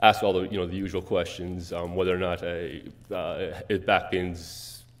 ask all the the usual questions, whether or not back pain's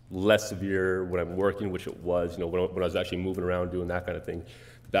less severe when I'm working, which it was, when I was actually moving around doing that kind of thing.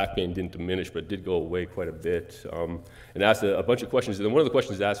 Back pain didn't diminish, but it did go away quite a bit. And asked a bunch of questions. And then one of the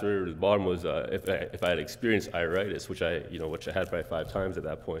questions asked at the bottom was if I had experienced iritis, which I had probably 5 times at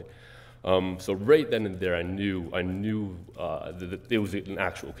that point. So right then and there, I knew that it was an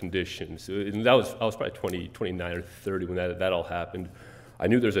actual condition. So and I was probably 29 or 30 when that all happened. I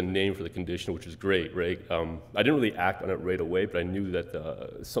knew there's a name for the condition, which is great, right? I didn't really act on it right away, but I knew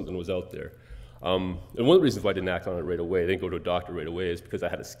that something was out there. And one of the reasons why I didn't act on it right away, I didn't go to a doctor right away, is because I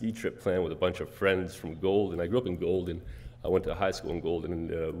had a ski trip planned with a bunch of friends from Golden. I grew up in Golden. I went to high school in Golden,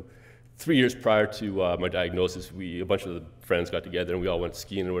 and 3 years prior to my diagnosis, a bunch of the friends got together and we all went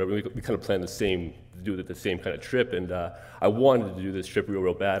skiing or whatever. We kind of planned the same kind of trip, and I wanted to do this trip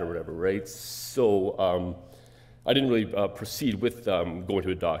real bad or whatever, right? So I didn't really proceed with going to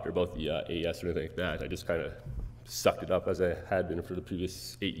a doctor about the AS or anything like that. I just kind of sucked it up as I had been for the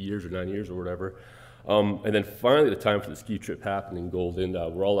previous 8 years or 9 years or whatever. And then finally the time for the ski trip happened in Golden.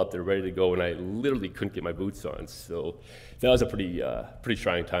 We're all up there ready to go, and I literally couldn't get my boots on. So that was a pretty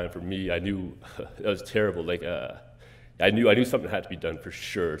trying time for me. I knew that was terrible. Like I knew something had to be done for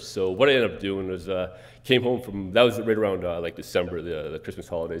sure. So what I ended up doing was came home from, that was right around like December, the Christmas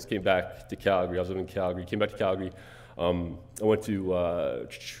holidays. Came back to Calgary. I was living in Calgary. Came back to Calgary. I went to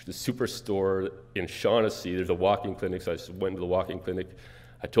the Superstore in Shaughnessy. There's a walk-in clinic, so I just went to the walk-in clinic.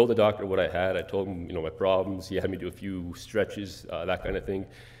 I told the doctor what I had. I told him, my problems. He had me do a few stretches, that kind of thing.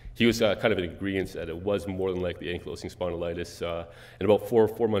 He was kind of in agreement that it was more than likely ankylosing spondylitis. And about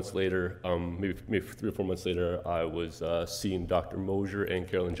four months later, maybe 3 or 4 months later, I was seeing Dr. Mosher and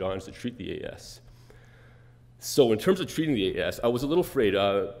Carolyn Johns to treat the AS. So in terms of treating the AS, I was a little afraid.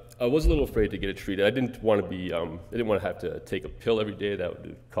 I was a little afraid to get it treated. I didn't want to have to take a pill every day. That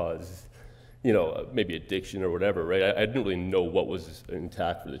would cause, maybe addiction or whatever, right? I didn't really know what was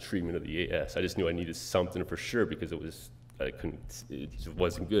intact for the treatment of the AS. I just knew I needed something for sure because it just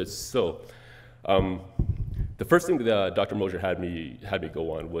wasn't good. So the first thing that Dr. Mosher had me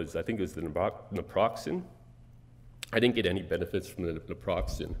go on was, I think it was the naproxen. I didn't get any benefits from the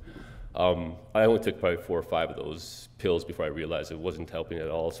naproxen. I only took probably 4 or 5 of those pills before I realized it wasn't helping at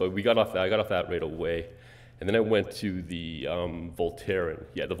all. So I got off that right away. And then I went to the Voltaren.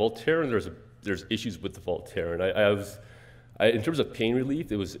 Yeah, the Voltaren, there's issues with the Voltaren. In terms of pain relief,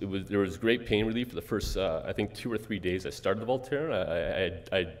 there was great pain relief for the first, I think 2 or 3 days I started the Voltaren.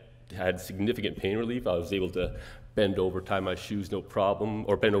 I had significant pain relief. I was able to bend over, tie my shoes, no problem,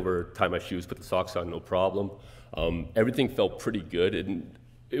 or bend over, tie my shoes, put the socks on, no problem. Everything felt pretty good.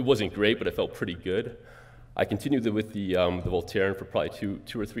 It wasn't great, but it felt pretty good. I continued with the Voltaren for probably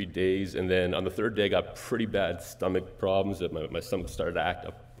 2 or 3 days, and then on the 3rd day I got pretty bad stomach problems. That my stomach started to act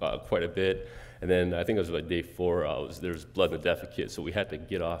up quite a bit. And then I think it was about day 4. There was blood in the defecate, so we had to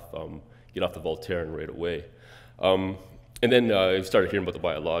get off the Voltaren right away. And then I started hearing about the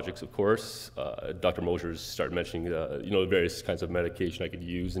biologics, of course. Dr. Mosher started mentioning the various kinds of medication I could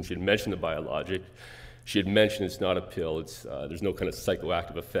use, and she had mentioned the biologic. She had mentioned it's not a pill. There's no kind of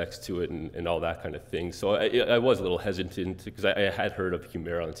psychoactive effects to it and all that kind of thing. So I was a little hesitant because I had heard of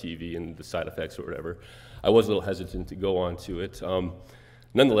Humira on TV and the side effects or whatever. I was a little hesitant to go on to it.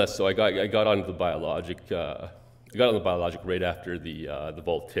 Nonetheless, so I got onto the biologic. I got on the biologic right after the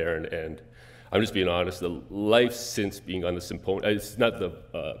Voltaren, and I'm just being honest. The life since being on the Simponi,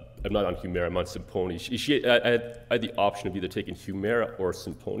 I'm not on Humira. I'm on Simponi. I had the option of either taking Humira or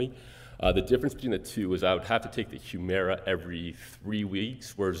Simponi. The difference between the two is I would have to take the Humira every 3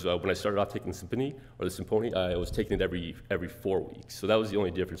 weeks, whereas when I started off taking Simponi, I was taking it every 4 weeks. So that was the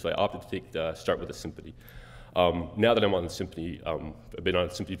only difference. So I opted to start with the Simponi. Now that I'm on the Simponi, I've been on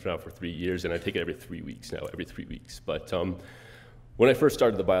Simponi now for 3 years, and I take it every 3 weeks now, every 3 weeks. But when when I first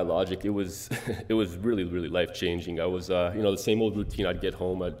started the biologic, it was it was really, really life-changing. I was, you know, the same old routine. I'd get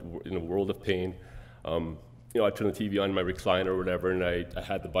home in a world of pain. You know, I'd turn the TV on in my recliner or whatever, and I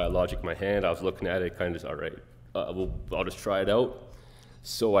had the biologic in my hand. I was looking at it, kind of just, all right, I'll just try it out.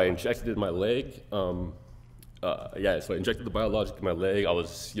 So I injected it in my leg. So I injected the biologic in my leg. I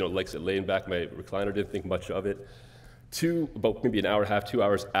was, you know, like I said, laying back in my recliner, didn't think much of it. About maybe an hour and a half, 2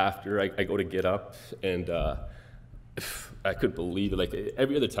 hours after, I go to get up, and I couldn't believe it. Like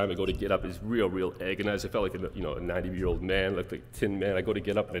every other time I go to get up, it's real agonized. I felt like a 90-year-old man, like a tin man. I go to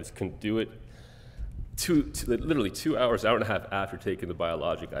get up and I just couldn't do it. Literally 2 hours, hour and a half after taking the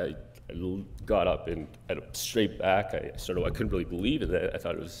biologic, I got up and I had a straight back. I couldn't really believe it. I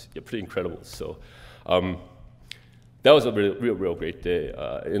thought it was pretty incredible. So that was a real great day.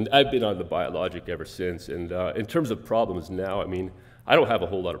 And I've been on the biologic ever since. And in terms of problems now, I mean, I don't have a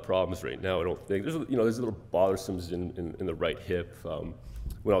whole lot of problems right now, I don't think. There's little bothersomes in the right hip.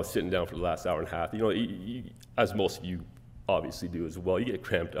 When I was sitting down for the last hour and a half, as most of you obviously do as well, you get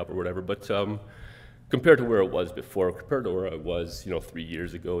cramped up or whatever. But compared to where it was before, compared to where I was, 3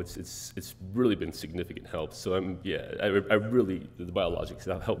 years ago, it's really been significant help. So I really, the biologics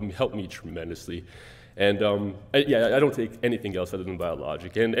have helped me tremendously. And I don't take anything else other than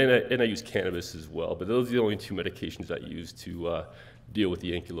biologic, and I use cannabis as well. But those are the only two medications I use to deal with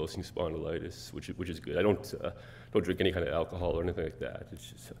the ankylosing spondylitis, which is good. I don't drink any kind of alcohol or anything like that. It's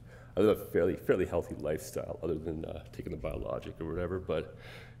just I live a fairly healthy lifestyle, other than taking the biologic or whatever. But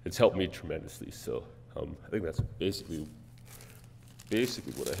it's helped me tremendously. So I think that's basically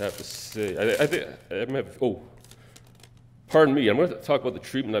what I have to say. I think I have. Oh, pardon me. I'm going to talk about the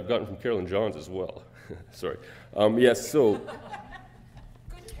treatment I've gotten from Carolyn Johns as well. Sorry. So.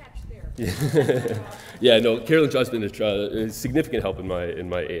 Good catch there. No, Carolyn Johns has been a significant help in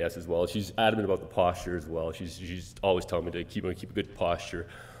my AS as well. She's adamant about the posture as well. She's always telling me to keep a good posture.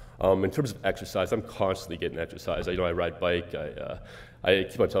 In terms of exercise, I'm constantly getting exercise. I ride bike. I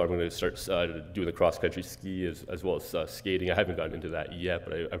keep on telling her I'm going to start doing the cross-country ski as well as skating. I haven't gotten into that yet,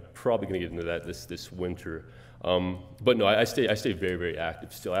 but I'm probably going to get into that this winter. But no, I stay very, very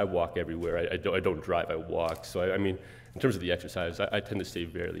active still. I walk everywhere. I don't drive, I walk. So I mean, in terms of the exercise, I tend to stay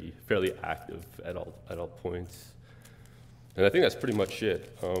fairly active at all points. And I think that's pretty much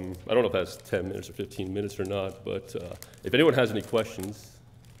it. I don't know if that's 10 minutes or 15 minutes or not, but if anyone has any questions.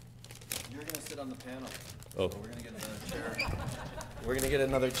 You're going to sit on the panel. Oh. So we're going to get another chair. We're going to get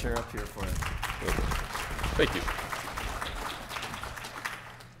another chair up here for you. Okay. Thank you.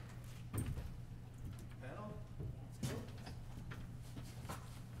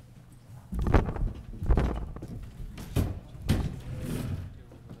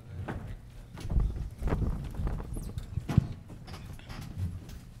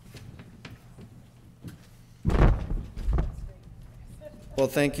 Well,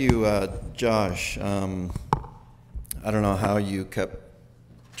 thank you, Josh. I don't know how you kept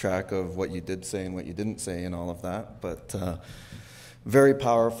track of what you did say and what you didn't say and all of that, but very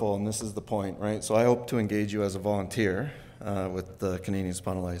powerful, and this is the point, right? So I hope to engage you as a volunteer with the Canadian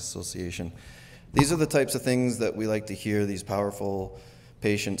Spondylitis Association. These are the types of things that we like to hear, these powerful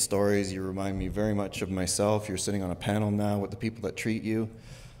patient stories. You remind me very much of myself. You're sitting on a panel now with the people that treat you.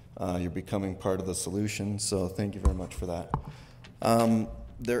 You're becoming part of the solution, so thank you very much for that.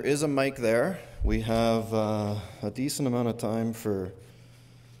 There is a mic there. We have a decent amount of time for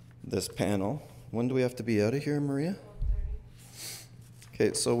this panel. When do we have to be out of here, Maria?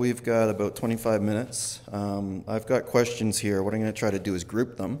 Okay, so we've got about 25 minutes. I've got questions here. What I'm going to try to do is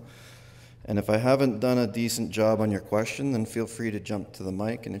group them. And if I haven't done a decent job on your question, then feel free to jump to the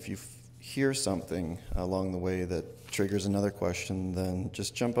mic. And if you hear something along the way that triggers another question, then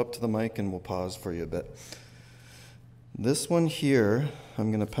just jump up to the mic and we'll pause for you a bit. This one here,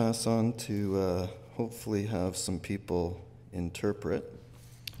 I'm going to pass on to hopefully have some people interpret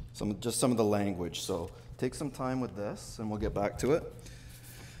just some of the language. So take some time with this and we'll get back to it.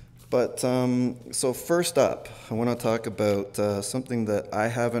 But so first up, I want to talk about something that I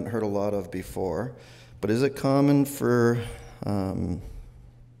haven't heard a lot of before, but is it common for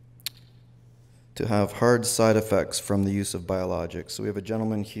to have hard side effects from the use of biologics? So we have a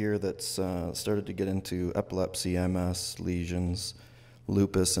gentleman here that's started to get into epilepsy, MS, lesions,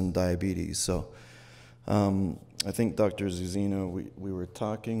 lupus, and diabetes. So I think Dr. Zouzina, we were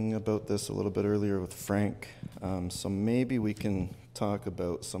talking about this a little bit earlier with Frank. So maybe we can talk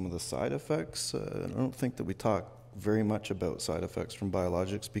about some of the side effects. I don't think that we talk very much about side effects from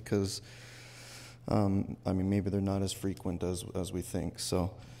biologics because, I mean, maybe they're not as frequent as we think.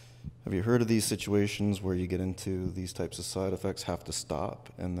 So have you heard of these situations where you get into these types of side effects, have to stop,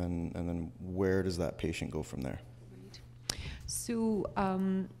 and then where does that patient go from there? So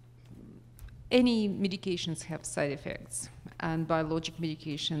any medications have side effects, and biologic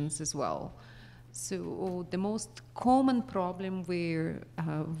medications as well. So the most common problem we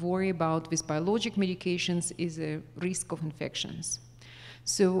worry about with biologic medications is a risk of infections.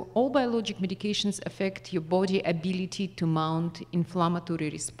 So all biologic medications affect your body ability to mount inflammatory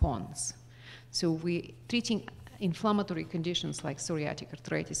response. So we're treating inflammatory conditions like psoriatic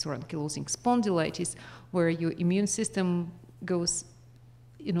arthritis or ankylosing spondylitis, where your immune system goes,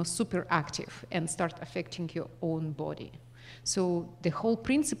 super active and start affecting your own body. So the whole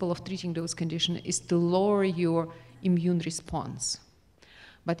principle of treating those conditions is to lower your immune response.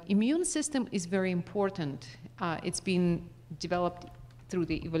 But immune system is very important. It's been developed through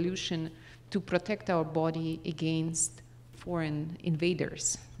the evolution to protect our body against foreign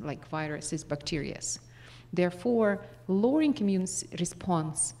invaders like viruses, bacteria. Therefore, lowering immune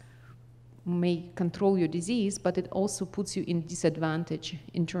response may control your disease, but it also puts you in disadvantage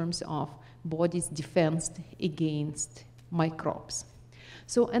in terms of body's defense against microbes.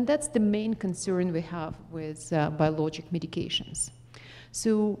 So, and that's the main concern we have with biologic medications.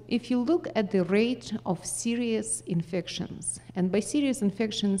 So if you look at the rate of serious infections, and by serious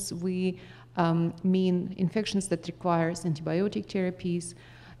infections we mean infections that requires antibiotic therapies,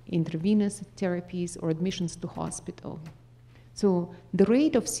 intravenous therapies, or admissions to hospital. So the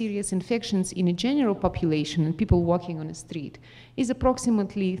rate of serious infections in a general population and people walking on the street is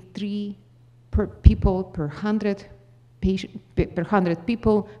approximately 3 people per 100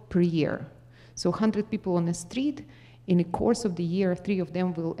 people per year. So 100 people on the street, in the course of the year, 3 of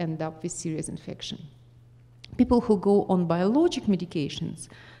them will end up with serious infection. People who go on biologic medications,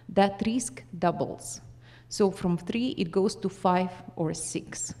 that risk doubles. So from 3, it goes to 5 or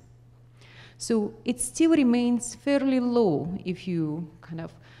 6. So it still remains fairly low if you kind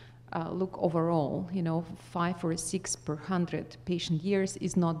of look overall. 5 or 6 per 100 patient years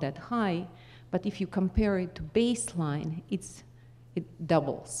is not that high, but if you compare it to baseline, it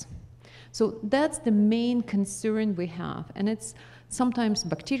doubles. So that's the main concern we have, and it's sometimes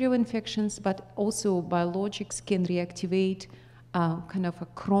bacterial infections, but also biologics can reactivate kind of a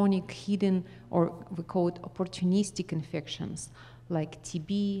chronic hidden, or we call it opportunistic infections, like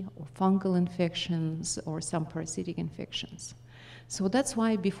TB or fungal infections or some parasitic infections. So that's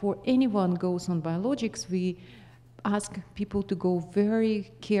why before anyone goes on biologics, we ask people to go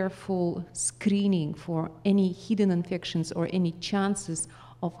very careful screening for any hidden infections or any chances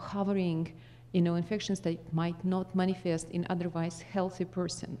of harboring, infections that might not manifest in otherwise healthy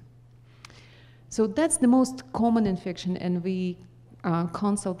person. So that's the most common infection, and we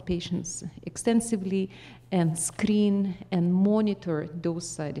consult patients extensively and screen and monitor those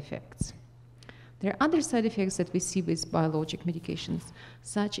side effects. There are other side effects that we see with biologic medications,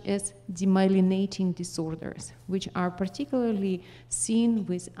 such as demyelinating disorders, which are particularly seen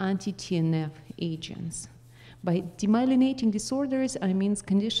with anti-TNF agents. By demyelinating disorders, I mean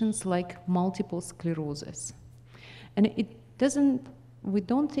conditions like multiple sclerosis. And we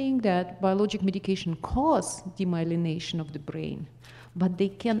don't think that biologic medication cause demyelination of the brain, but they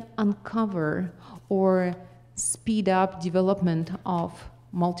can uncover or speed up development of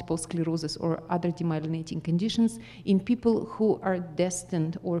multiple sclerosis or other demyelinating conditions in people who are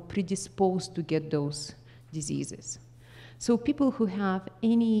destined or predisposed to get those diseases. So people who have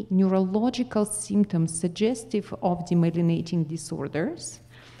any neurological symptoms suggestive of demyelinating disorders,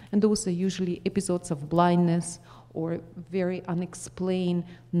 and those are usually episodes of blindness or very unexplained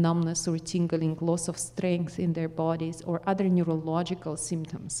numbness or tingling, loss of strength in their bodies, or other neurological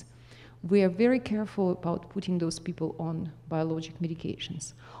symptoms, we are very careful about putting those people on biologic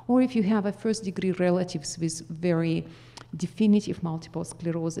medications. Or if you have a first-degree relatives with very definitive multiple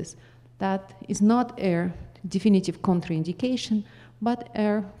sclerosis, that is not a definitive contraindication, but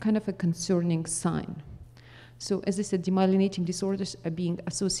a kind of a concerning sign. So as I said, demyelinating disorders are being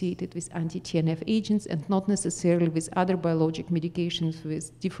associated with anti-TNF agents and not necessarily with other biologic medications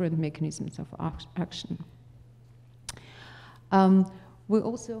with different mechanisms of action. We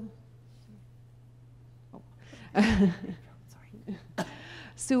also...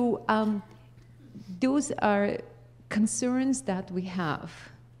 So those are concerns that we have,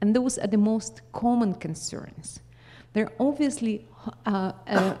 and those are the most common concerns. There are obviously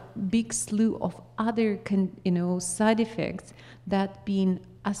a big slew of other side effects that been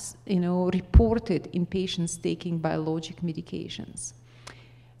reported in patients taking biologic medications.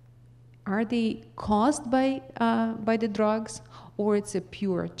 Are they caused by the drugs, or it's a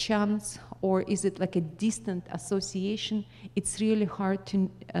pure chance, or is it like a distant association? It's really hard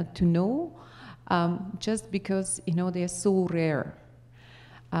to know, just because they are so rare.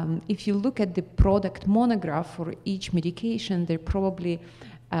 If you look at the product monograph for each medication, there are probably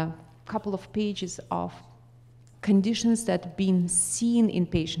a couple of pages of conditions that have been seen in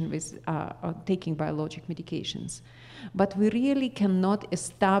patients with taking biologic medications. But we really cannot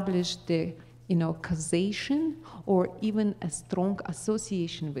establish the causation or even a strong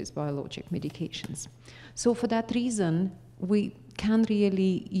association with biologic medications. So for that reason, we can't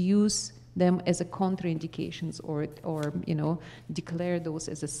really use them as a contraindications or declare those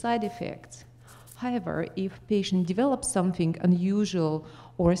as a side effects. However, if patient develops something unusual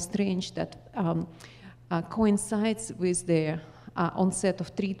or strange that coincides with the onset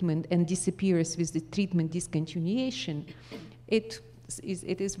of treatment and disappears with the treatment discontinuation, it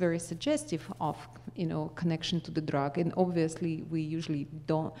is very suggestive of connection to the drug. And obviously, we usually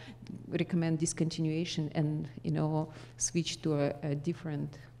don't recommend discontinuation and switch to a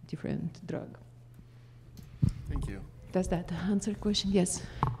different drug. Thank you. Does that answer the question? Yes.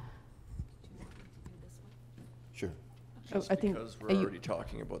 Sure. Just I think, because we're already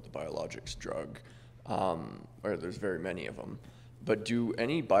talking about the biologics drug, or there's very many of them, but do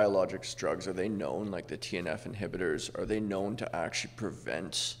any biologics drugs, are they known, like the TNF inhibitors, are they known to actually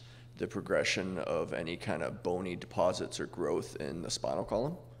prevent the progression of any kind of bony deposits or growth in the spinal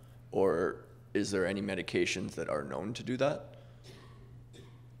column? Or is there any medications that are known to do that?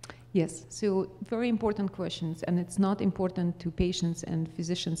 Yes, so very important questions, and it's not important to patients and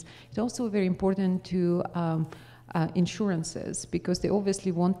physicians. It's also very important to insurances, because they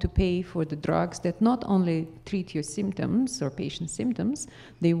obviously want to pay for the drugs that not only treat your symptoms or patient symptoms,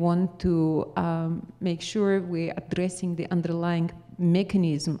 they want to make sure we're addressing the underlying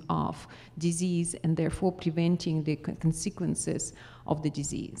mechanism of disease and therefore preventing the consequences of the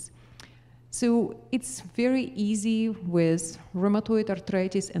disease. So it's very easy with rheumatoid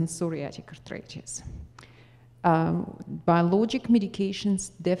arthritis and psoriatic arthritis. Biologic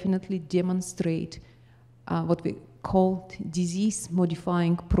medications definitely demonstrate what we call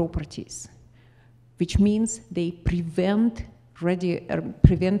disease-modifying properties, which means they prevent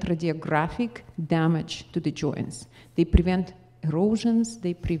radiographic damage to the joints. They prevent erosions,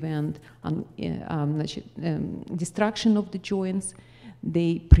 they prevent destruction of the joints,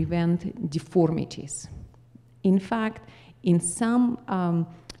 they prevent deformities. In fact, in some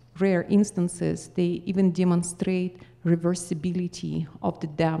rare instances, they even demonstrate reversibility of the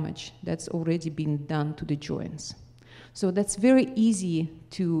damage that's already been done to the joints. So that's very easy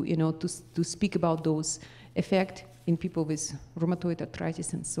to speak about those effects in people with rheumatoid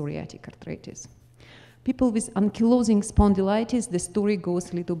arthritis and psoriatic arthritis. People with ankylosing spondylitis, the story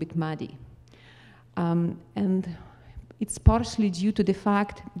goes a little bit muddy. And it's partially due to the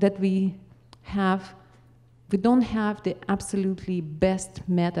fact that we don't have the absolutely best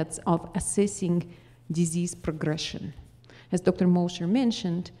methods of assessing disease progression. As Dr. Mosher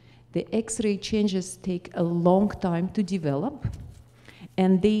mentioned, the X-ray changes take a long time to develop,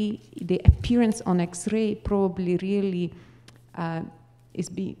 and the appearance on X-ray probably really is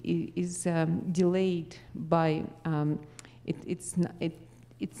delayed by it's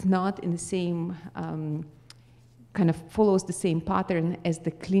not in the same kind of follows the same pattern as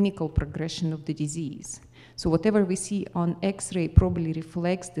the clinical progression of the disease. So whatever we see on X-ray probably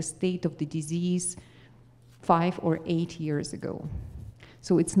reflects the state of the disease 5 or 8 years ago.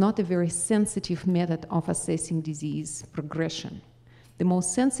 So it's not a very sensitive method of assessing disease progression. The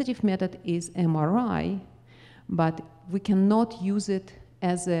most sensitive method is MRI, but we cannot use it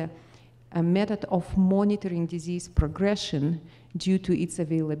as a method of monitoring disease progression due to its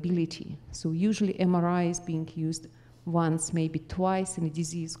availability. So usually MRI is being used once, maybe twice in a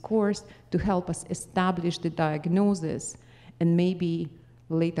disease course to help us establish the diagnosis and maybe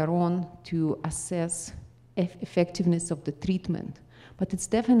later on to assess effectiveness of the treatment. But it's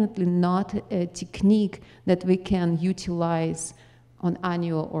definitely not a technique that we can utilize on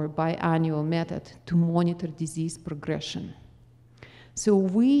annual or biannual method to monitor disease progression. So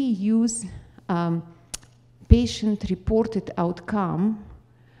we use patient-reported outcome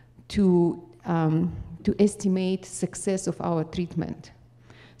to estimate success of our treatment,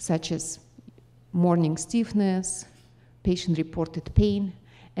 such as morning stiffness, patient-reported pain,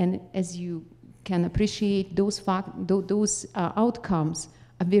 and as you can appreciate, those outcomes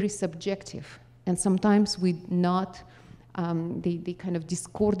are very subjective, and sometimes they kind of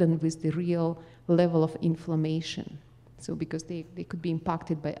discordant with the real level of inflammation. So because they could be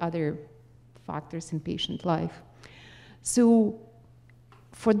impacted by other factors in patient life. So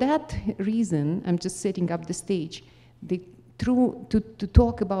for that reason, I'm just setting up the stage. To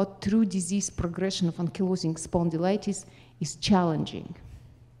talk about true disease progression of ankylosing spondylitis is challenging.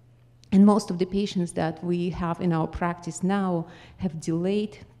 And most of the patients that we have in our practice now have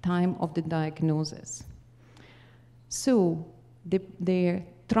delayed time of the diagnosis. So the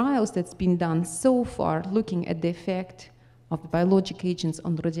trials that's been done so far looking at the effect of biologic agents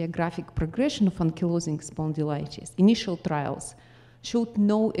on radiographic progression of ankylosing spondylitis, initial trials showed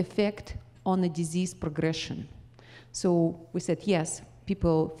no effect on the disease progression. So we said, yes,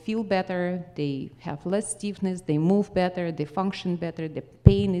 people feel better, they have less stiffness, they move better, they function better, the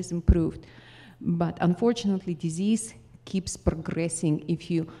pain is improved. But unfortunately, disease keeps progressing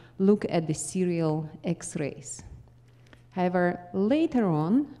if you look at the serial X-rays. However, later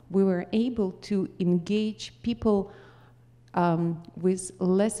on, we were able to engage people with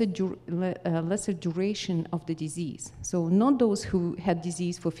lesser duration of the disease. So not those who had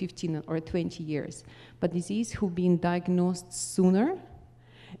disease for 15 or 20 years, but disease who've been diagnosed sooner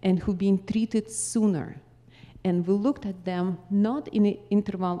and who've been treated sooner. And we looked at them not in an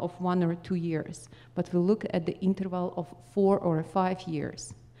interval of 1 or 2 years, but we looked at the interval of 4 or 5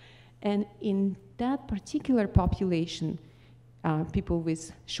 years. And in that particular population, people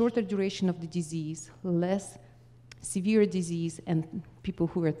with shorter duration of the disease, less severe disease, and people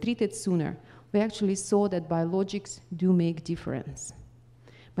who were treated sooner, we actually saw that biologics do make difference.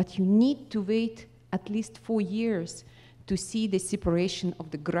 But you need to wait at least 4 years to see the separation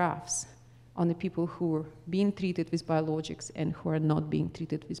of the graphs on the people who are being treated with biologics and who are not being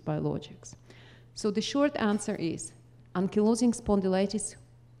treated with biologics. So the short answer is, ankylosing spondylitis,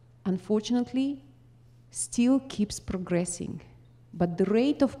 unfortunately, still keeps progressing, but the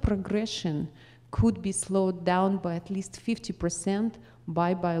rate of progression could be slowed down by at least 50%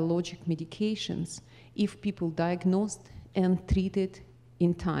 by biologic medications if people diagnosed and treated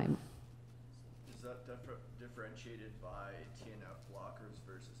in time. Is that differentiated by TNF blockers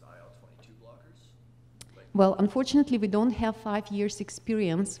versus IL-22 blockers? Well, unfortunately, we don't have 5 years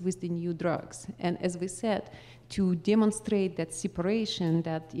experience with the new drugs. And as we said, to demonstrate that separation,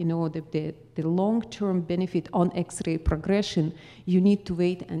 that the long-term benefit on X-ray progression, you need to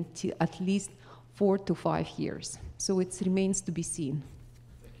wait until at least 4 to 5 years. So it remains to be seen.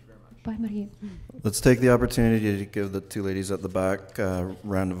 Thank you very much. Bye, Maria. Let's take the opportunity to give the two ladies at the back a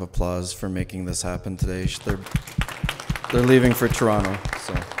round of applause for making this happen today. They're leaving for Toronto,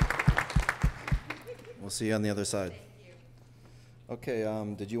 so we'll see you on the other side. Okay,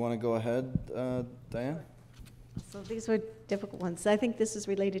 did you want to go ahead, Diane? So these were difficult ones. I think this is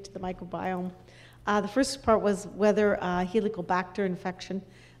related to the microbiome. The first part was whether Helicobacter infection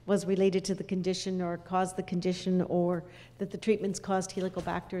was related to the condition or caused the condition, or that the treatments caused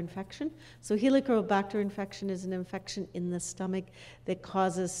Helicobacter infection. So Helicobacter infection is an infection in the stomach that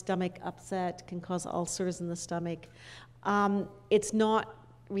causes stomach upset, can cause ulcers in the stomach. It's not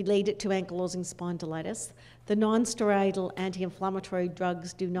related to ankylosing spondylitis. The non-steroidal anti-inflammatory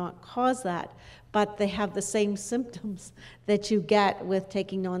drugs do not cause that, but they have the same symptoms that you get with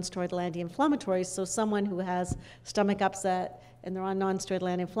taking non-steroidal anti-inflammatories. So someone who has stomach upset and they're on non-steroidal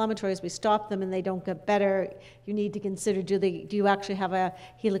anti-inflammatories, we stop them and they don't get better, you need to consider, do you actually have a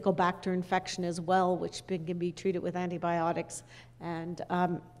Helicobacter infection as well, which can be treated with antibiotics and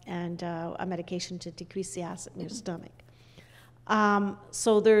a medication to decrease the acid in your stomach.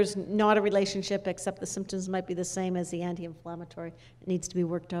 So there's not a relationship, except the symptoms might be the same as the anti-inflammatory. It needs to be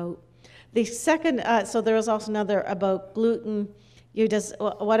worked out. The second, so there was also another about gluten.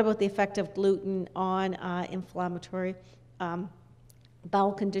 What about the effect of gluten on inflammatory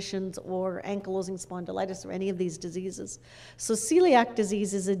bowel conditions or ankylosing spondylitis or any of these diseases? So celiac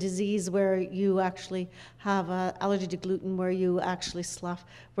disease is a disease where you actually have allergy to gluten, where you actually slough,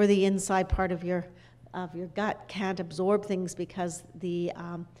 where the inside part of your gut can't absorb things because the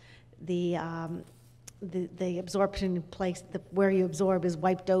absorption place where you absorb is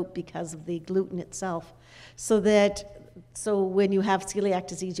wiped out because of the gluten itself. So when you have celiac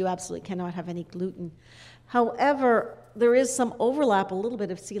disease, you absolutely cannot have any gluten. However, there is some overlap, a little bit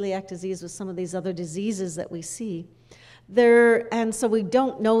of celiac disease with some of these other diseases that we see. And so we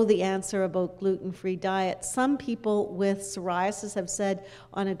don't know the answer about gluten-free diet. Some people with psoriasis have said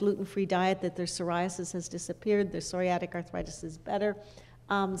on a gluten-free diet that their psoriasis has disappeared, their psoriatic arthritis is better.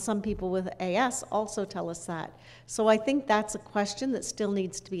 Some people with AS also tell us that. So I think that's a question that still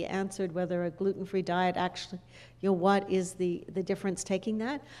needs to be answered, whether a gluten-free diet actually, what is the difference taking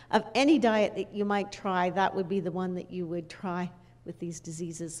that? Of any diet that you might try, that would be the one that you would try with these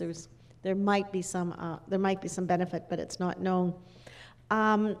diseases. There might be some benefit, but it's not known.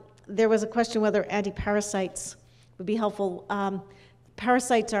 There was a question whether antiparasites would be helpful.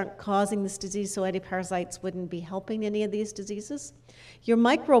 Parasites aren't causing this disease, so antiparasites wouldn't be helping any of these diseases. Your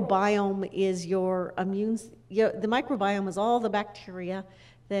microbiome is your the microbiome is all the bacteria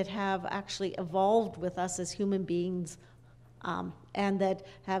that have actually evolved with us as human beings, and that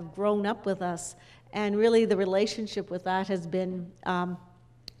have grown up with us. And really the relationship with that has been,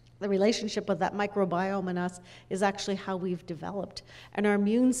 the relationship of that microbiome in us is actually how we've developed. And our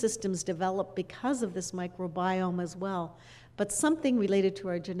immune systems develop because of this microbiome as well. But something related to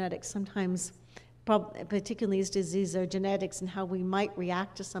our genetics, sometimes, particularly these diseases, are genetics and how we might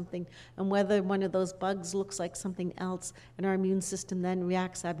react to something, and whether one of those bugs looks like something else and our immune system then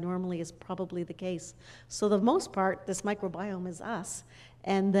reacts abnormally is probably the case. So the most part, this microbiome is us,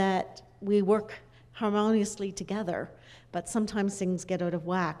 and that we work harmoniously together, but sometimes things get out of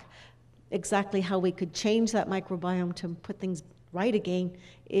whack. Exactly how we could change that microbiome to put things right again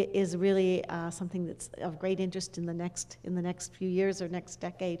is really something that's of great interest in the next few years or next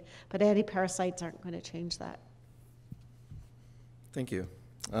decade. But anti-parasites aren't going to change that. Thank you.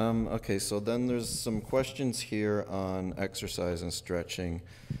 Okay, so then there's some questions here on exercise and stretching.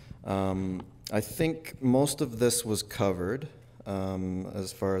 I think most of this was covered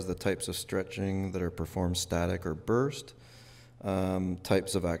as far as the types of stretching that are performed static or burst,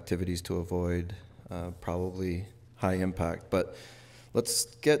 types of activities to avoid, probably high impact. But let's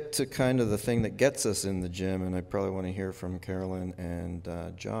get to kind of the thing that gets us in the gym, and I probably want to hear from Carolyn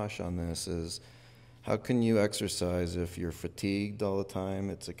and Josh on this, is how can you exercise if you're fatigued all the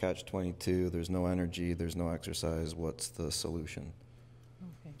time? It's a catch-22, there's no energy, there's no exercise. What's the solution?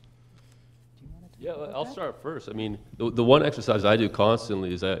 Okay. Do you want to Yeah, talk about I'll that? start first. I mean, the one exercise I do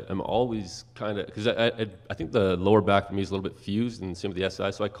constantly is I'm always kind of, because I think the lower back for me is a little bit fused, and same with the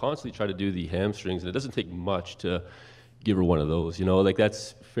SI, so I constantly try to do the hamstrings, and it doesn't take much to give her one of those, you know, like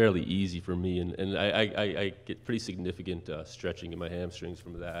that's fairly easy for me, and I get pretty significant stretching in my hamstrings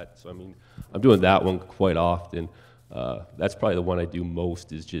from that. So I mean, I'm doing that one quite often. That's probably the one I do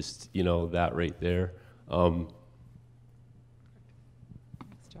most, is just, you know, that right there. Thanks,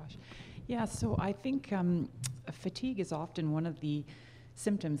 Josh. Yeah, so I think fatigue is often one of the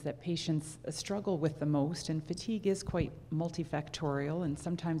symptoms that patients struggle with the most, and fatigue is quite multifactorial, and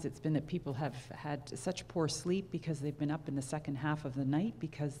sometimes it's been that people have had such poor sleep because they've been up in the second half of the night,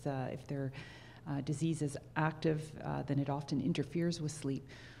 because if their disease is active, then it often interferes with sleep.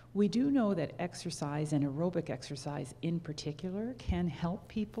 We do know that exercise, and aerobic exercise in particular, can help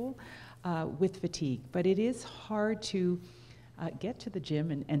people with fatigue, but it is hard to get to the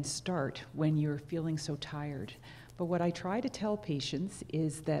gym and start when you're feeling so tired. But what I try to tell patients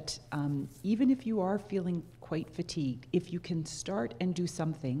is that even if you are feeling quite fatigued, if you can start and do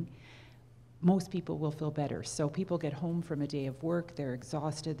something, most people will feel better. So people get home from a day of work, they're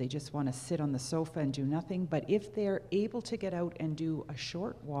exhausted, they just want to sit on the sofa and do nothing. But if they're able to get out and do a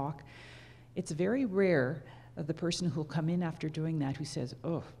short walk, it's very rare the person who'll come in after doing that who says,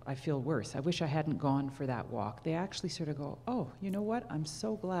 oh, I feel worse. I wish I hadn't gone for that walk. They actually sort of go, oh, you know what? I'm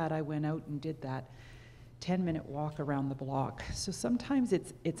so glad I went out and did that 10-minute walk around the block. So sometimes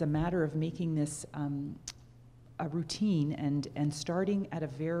it's a matter of making this a routine and starting at a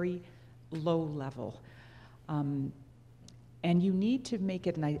very low level. And you need to make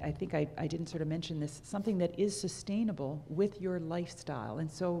it, and I think I didn't sort of mention this, something that is sustainable with your lifestyle. And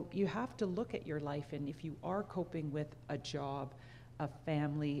so you have to look at your life, and if you are coping with a job, a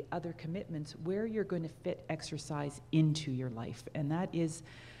family, other commitments, where you're going to fit exercise into your life. And that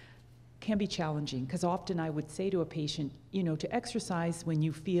can be challenging, because often I would say to a patient, you know, to exercise when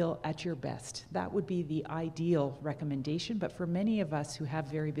you feel at your best. That would be the ideal recommendation, but for many of us who have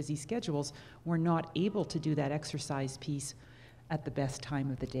very busy schedules, we're not able to do that exercise piece at the best time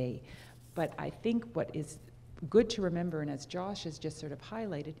of the day. But I think what is good to remember, and as Josh has just sort of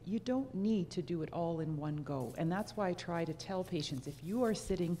highlighted, you don't need to do it all in one go. And that's why I try to tell patients, if you are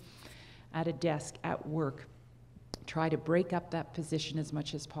sitting at a desk at work, try to break up that position as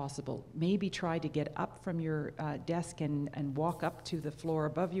much as possible. Maybe try to get up from your desk and walk up to the floor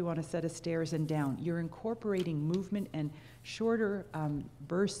above you on a set of stairs and down. You're incorporating movement and shorter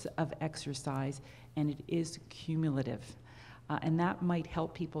bursts of exercise, and it is cumulative. And that might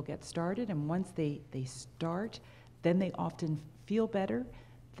help people get started, and once they start, then they often feel better.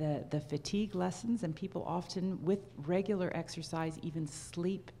 The fatigue lessens, and people often, with regular exercise, even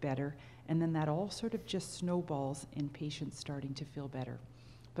sleep better. And then that all sort of just snowballs in patients starting to feel better.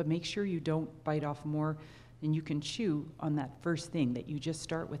 But make sure you don't bite off more than you can chew on that first thing, that you just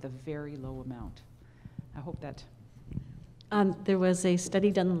start with a very low amount. I hope that... There was a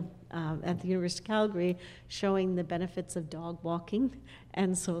study done at the University of Calgary showing the benefits of dog walking,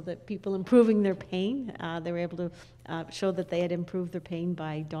 And so that people improving their pain, they were able to show that they had improved their pain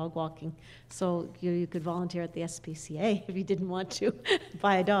by dog walking. So you could volunteer at the SPCA if you didn't want to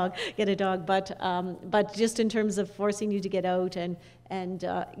buy a dog, get a dog. But just in terms of forcing you to get out and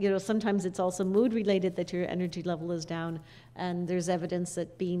sometimes it's also mood related that your energy level is down. And there's evidence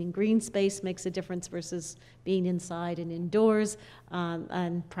that being in green space makes a difference versus being inside and indoors.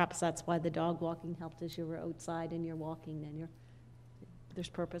 And perhaps that's why the dog walking helped, as you were outside and you're walking and there's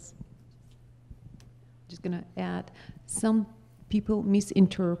purpose. Just going to add, some people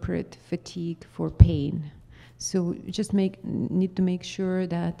misinterpret fatigue for pain. So you just need to make sure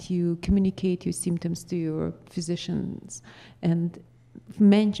that you communicate your symptoms to your physicians and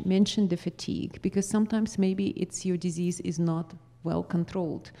mention the fatigue, because sometimes maybe it's your disease is not well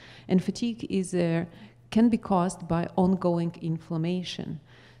controlled. And fatigue can be caused by ongoing inflammation.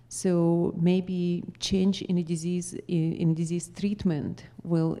 So maybe change in a disease in disease treatment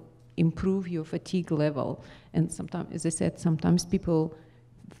will improve your fatigue level. And sometimes, as I said, sometimes people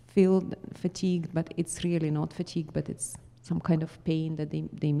feel fatigued, but it's really not fatigue, but it's some kind of pain that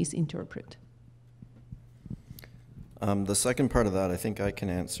they misinterpret. The second part of that I think I can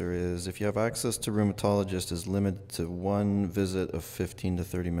answer is, if you have access to rheumatologist is limited to one visit of 15 to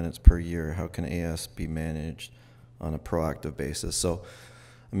 30 minutes per year, how can AS be managed on a proactive basis? So,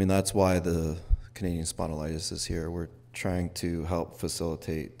 I mean, that's why the Canadian Spondylitis is here. We're trying to help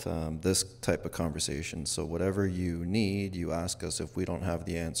facilitate this type of conversation. So whatever you need, you ask us. If we don't have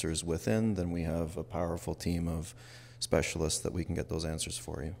the answers within, then we have a powerful team of specialists that we can get those answers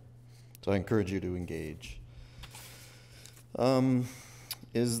for you. So I encourage you to engage.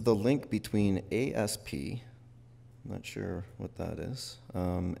 Is the link between ASP, I'm not sure what that is,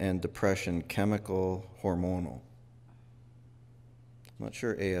 and depression chemical, hormonal? I'm not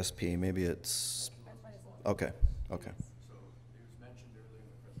sure ASP, maybe it's, okay. Okay. So it was mentioned earlier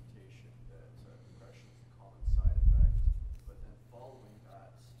in the presentation that depression is a common side effect, but then following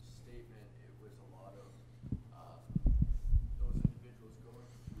that statement, it was a lot of those individuals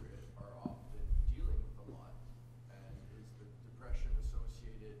going through it are often dealing with a lot. And is the depression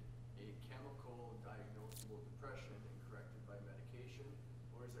associated a chemical diagnosable depression and corrected by medication,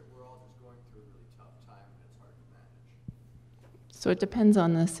 or is it we're all just going through a really tough time and it's hard to manage? So it depends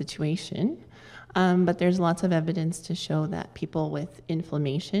on the situation. But there's lots of evidence to show that people with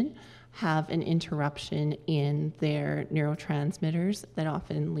inflammation have an interruption in their neurotransmitters that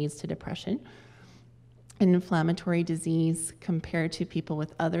often leads to depression. An inflammatory disease compared to people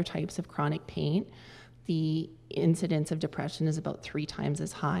with other types of chronic pain, the incidence of depression is about 3 times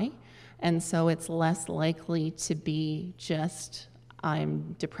as high. And so it's less likely to be just,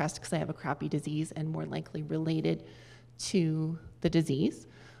 I'm depressed because I have a crappy disease, and more likely related to the disease.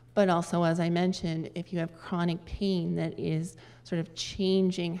 But also, as I mentioned, if you have chronic pain that is sort of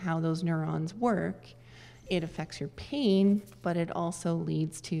changing how those neurons work, it affects your pain, but it also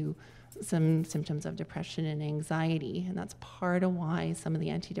leads to some symptoms of depression and anxiety. And that's part of why some of the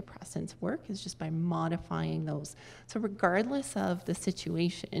antidepressants work, is just by modifying those. So regardless of the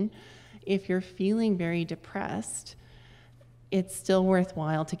situation, if you're feeling very depressed, it's still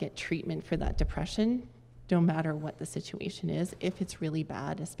worthwhile to get treatment for that depression, no matter what the situation is. If it's really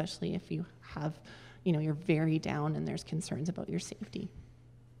bad, especially if you have, you're very down and there's concerns about your safety.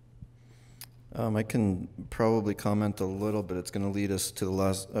 I can probably comment a little bit. It's going to lead us to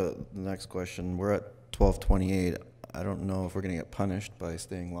the next question. We're at 12:28. I don't know if we're going to get punished by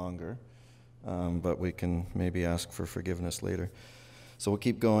staying longer, but we can maybe ask for forgiveness later. So we'll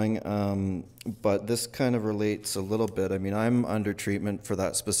keep going, but this kind of relates a little bit. I mean, I'm under treatment for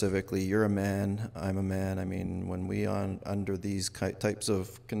that specifically. You're a man, I'm a man. I mean, when we are under these types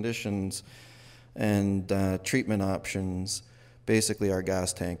of conditions and treatment options, basically our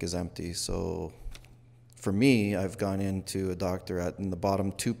gas tank is empty. So for me, I've gone into a doctor in the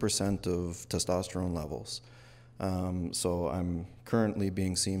bottom 2% of testosterone levels. So I'm currently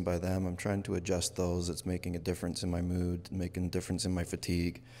being seen by them. I'm trying to adjust those. It's making a difference in my mood, making a difference in my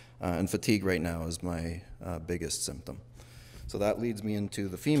fatigue. And fatigue right now is my biggest symptom. So that leads me into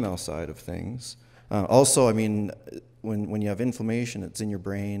the female side of things. Also, I mean, when you have inflammation, it's in your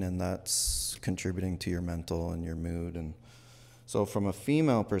brain, and that's contributing to your mental and your mood. And so from a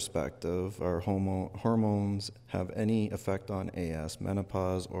female perspective, our hormones have any effect on AS,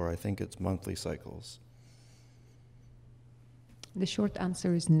 menopause, or I think it's monthly cycles? The short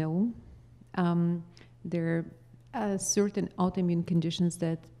answer is no. There are certain autoimmune conditions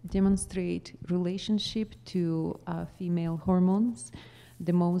that demonstrate relationship to female hormones.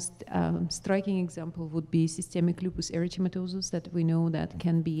 The most striking example would be systemic lupus erythematosus, that we know that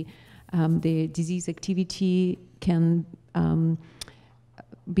can be the disease activity can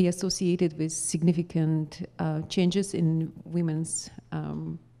be associated with significant changes in women's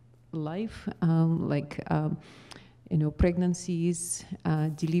life, like pregnancies,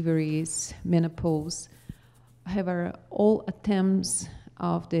 deliveries, menopause. However, all attempts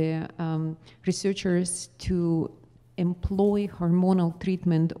of the researchers to employ hormonal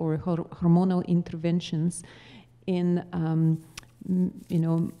treatment or hormonal interventions in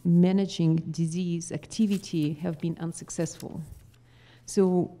managing disease activity have been unsuccessful.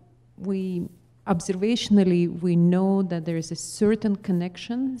 So observationally, we know that there is a certain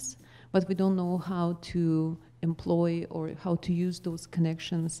connections, but we don't know how to employ or how to use those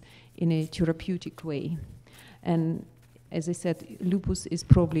connections in a therapeutic way. And as I said, lupus is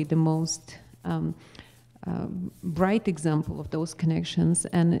probably the most bright example of those connections,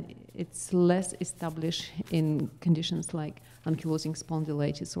 and it's less established in conditions like ankylosing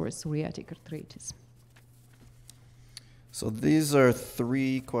spondylitis or psoriatic arthritis. So these are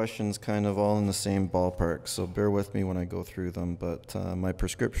 3 questions kind of all in the same ballpark, so bear with me when I go through them, but my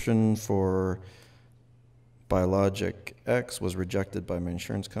prescription for biologic X was rejected by my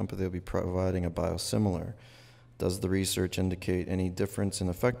insurance company. They'll be providing a biosimilar. Does the research indicate any difference in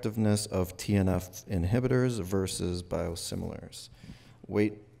effectiveness of TNF inhibitors versus biosimilars?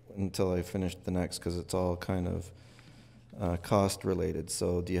 Wait until I finish the next because it's all kind of cost related.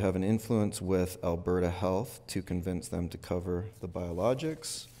 So do you have an influence with Alberta Health to convince them to cover the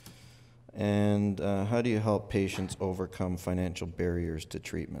biologics? And how do you help patients overcome financial barriers to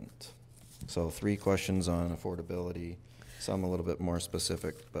treatment? So 3 questions on affordability, some a little bit more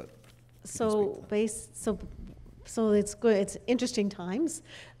specific, but so it's good. It's interesting times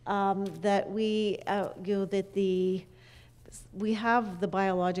that we we have the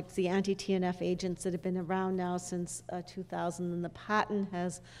biologics, the anti-TNF agents that have been around now since 2000, and the patent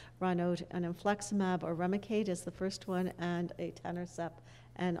has run out on infliximab or Remicade as the first one, and etanercept,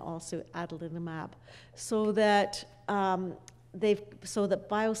 and also adalimumab. So that biosimilar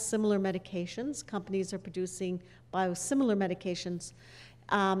medications, companies are producing biosimilar medications.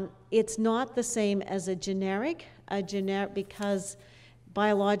 It's not the same as a generic because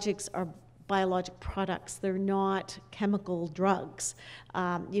biologics are biologic products. They're not chemical drugs.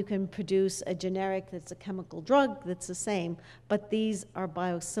 You can produce a generic that's a chemical drug that's the same, but these are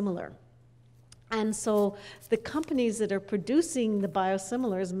biosimilar. And so the companies that are producing the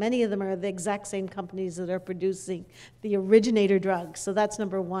biosimilars, many of them are the exact same companies that are producing the originator drugs. So that's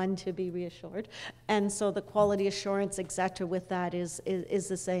number 1, to be reassured. And so the quality assurance, et cetera, with that is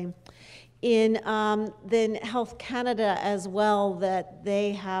the same. In then Health Canada as well, that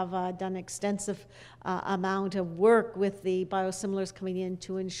they have done extensive amount of work with the biosimilars coming in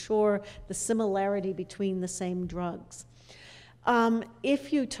to ensure the similarity between the same drugs.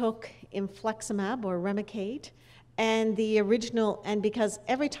 If you took infliximab or Remicade and the original, and because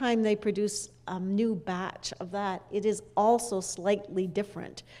every time they produce a new batch of that, it is also slightly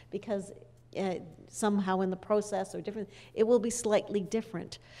different because somehow in the process or different, it will be slightly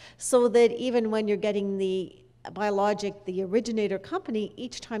different. So that even when you're getting the biologic, the originator company,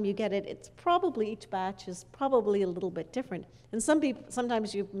 each time you get it, it's probably, each batch is probably a little bit different. And some people,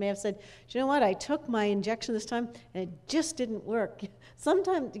 sometimes you may have said, you know what, I took my injection this time and it just didn't work.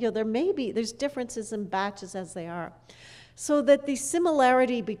 Sometimes, there's differences in batches as they are. So that the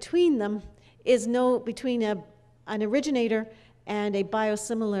similarity between them is between an originator and a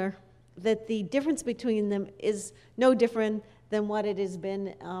biosimilar, that the difference between them is no different than what it has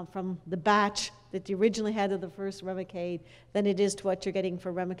been from the batch that you originally had of the first Remicade than it is to what you're getting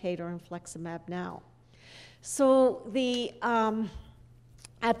for Remicade or infliximab now. So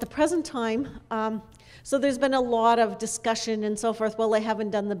at the present time, so there's been a lot of discussion and so forth. Well, they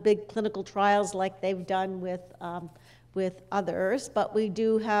haven't done the big clinical trials like they've done with others, but we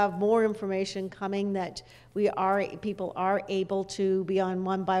do have more information coming that people are able to be on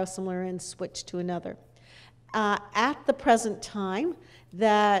one biosimilar and switch to another. At the present time,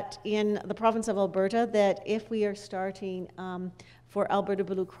 that in the province of Alberta, that if we are starting for Alberta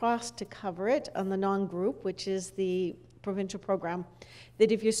Blue Cross to cover it on the non-group, which is the provincial program,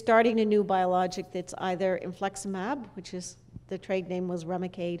 that if you're starting a new biologic that's either infliximab, which is the trade name was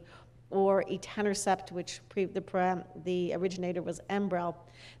Remicade, or etanercept, which the originator was Enbrel,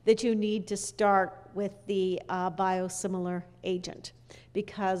 that you need to start with the biosimilar agent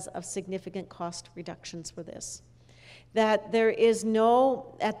because of significant cost reductions for this. That there is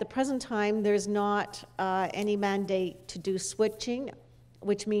at the present time, there's not any mandate to do switching,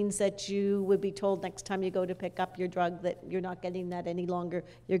 which means that you would be told next time you go to pick up your drug that you're not getting that any longer,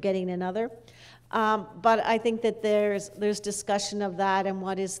 you're getting another. But I think that there's discussion of that and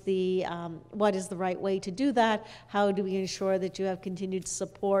what is the right way to do that. How do we ensure that you have continued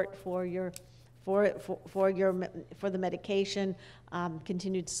support for the medication,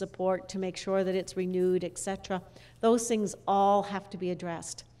 continued support to make sure that it's renewed, etc. Those things all have to be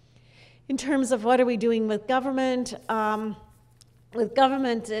addressed. In terms of what are we doing with government,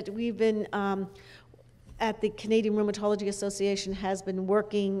 we've been at the Canadian Rheumatology Association has been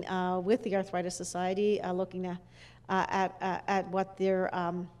working with the Arthritis Society, looking at what their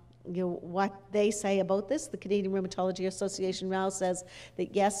what they say about this. The Canadian Rheumatology Association now says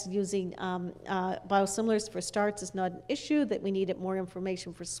that yes, using biosimilars for starts is not an issue, that we needed more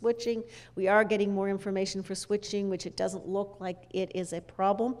information for switching. We are getting more information for switching, which it doesn't look like it is a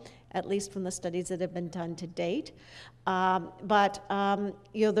problem, at least from the studies that have been done to date. But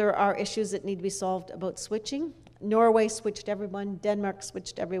there are issues that need to be solved about switching. Norway switched everyone, Denmark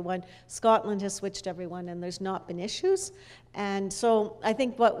switched everyone, Scotland has switched everyone, and there's not been issues. And so I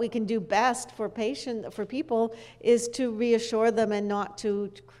think what we can do best for people is to reassure them and not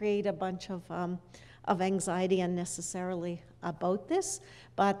to create a bunch of anxiety unnecessarily about this,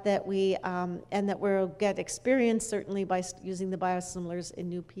 but that we and that we'll get experience certainly by using the biosimilars in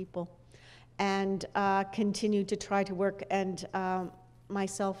new people, and continue to try to work. And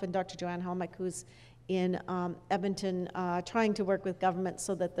myself and Dr. Joanne Helmick, who's in Edmonton, trying to work with government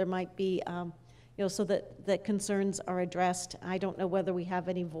so that there might be, so that concerns are addressed. I don't know whether we have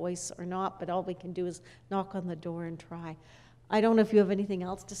any voice or not, but all we can do is knock on the door and try. I don't know if you have anything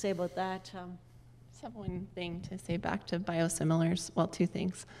else to say about that. I just have one thing to say back to biosimilars. Well, two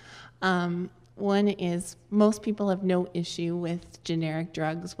things. One is most people have no issue with generic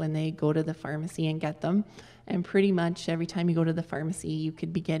drugs when they go to the pharmacy and get them. And pretty much every time you go to the pharmacy, you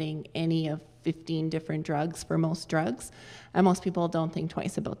could be getting any of 15 different drugs for most drugs. And most people don't think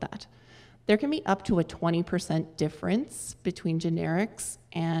twice about that. There can be up to a 20% difference between generics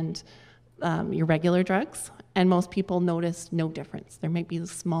and your regular drugs. And most people notice no difference. There might be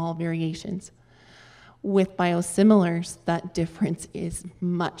small variations. With biosimilars, that difference is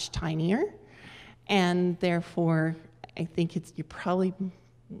much tinier. And therefore, I think you're probably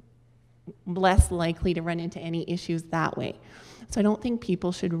less likely to run into any issues that way. So I don't think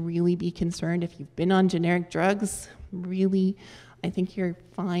people should really be concerned if you've been on generic drugs. Really, I think you're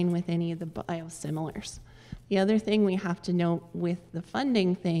fine with any of the biosimilars. The other thing we have to note with the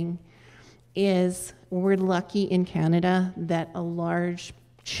funding thing is we're lucky in Canada that a large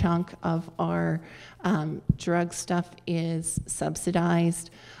chunk of our drug stuff is subsidized.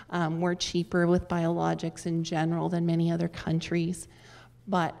 We're cheaper with biologics in general than many other countries,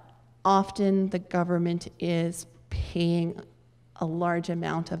 but often the government is paying a large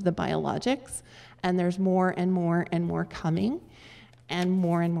amount of the biologics, and there's more and more and more coming, and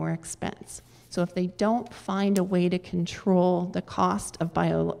more expense. So if they don't find a way to control the cost of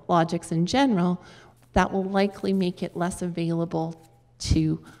biologics in general, that will likely make it less available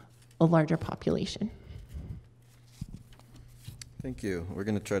to a larger population. Thank you. We're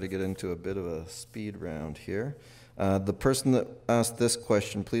going to try to get into a bit of a speed round here. The person that asked this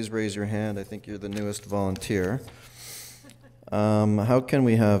question, please raise your hand. I think you're the newest volunteer. How can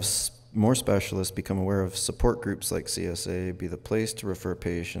we have more specialists become aware of support groups like CSA, be the place to refer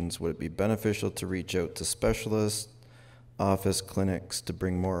patients? Would it be beneficial to reach out to specialists, office clinics to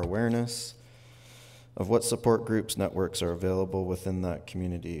bring more awareness of what support groups, networks are available within that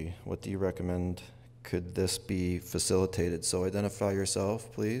community? What do you recommend? Could this be facilitated? So identify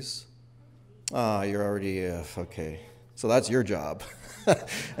yourself, please. You're already, okay. So that's your job.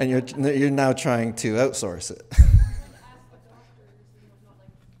 And you're now trying to outsource it.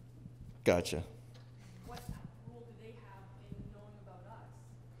 Gotcha. What role do they have in knowing about us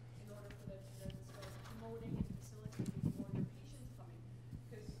in order for them to then start promoting and facilitating more of your patients coming?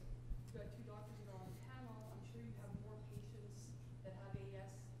 Because you've got two doctors that are on the panel. I'm sure you have more patients that have AS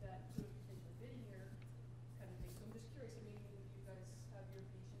that could have potentially been here, kind of thing. So I'm just curious. I mean, if you guys have your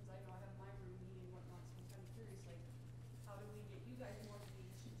patients, I know I have my room meeting and whatnot, so I'm kind of curious, like, how do we get you guys more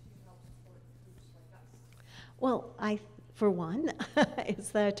engaged to help support groups like us? Well, for one,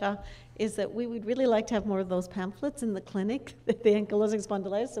 is that we would really like to have more of those pamphlets in the clinic, the ankylosing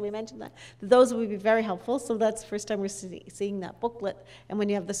spondylitis. So we mentioned that. Those would be very helpful. So that's the first time we're seeing that booklet. And when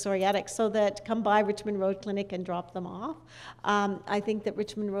you have the psoriatic, so that come by Richmond Road Clinic and drop them off. I think that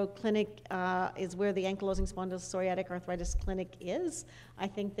Richmond Road Clinic is where the ankylosing spondylitis psoriatic arthritis clinic is. I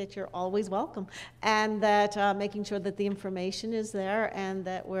think that you're always welcome, and that making sure that the information is there, and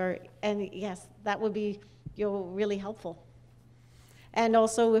that yes, that would be really helpful. And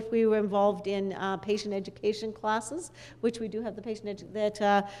also if we were involved in patient education classes, which we do have the patient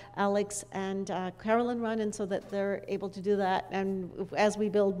that Alex and Carolyn run, and so that they're able to do that. And as we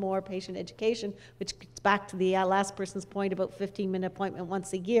build more patient education, which gets back to the last person's point about 15-minute appointment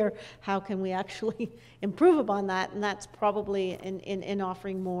once a year, how can we actually improve upon that? And that's probably in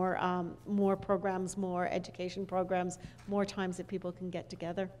offering more programs, more education programs, more times that people can get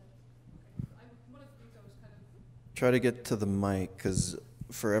together. Try to get to the mic, because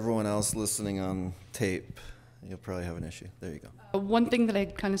for everyone else listening on tape, you'll probably have an issue. There you go. One thing that I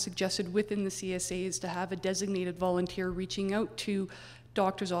kind of suggested within the CSA is to have a designated volunteer reaching out to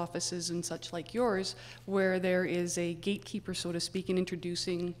doctors' offices and such like yours, where there is a gatekeeper, so to speak, in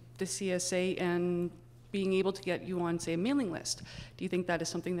introducing the CSA and being able to get you on, say, a mailing list. Do you think that is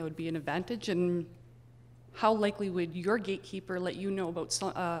something that would be an advantage? And how likely would your gatekeeper let you know about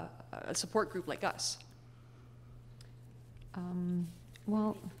a support group like us?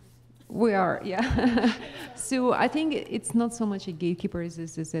 Well, we are, yeah. So I think it's not so much a gatekeeper as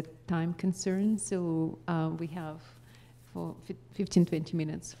a time concern. So we have for 15, 20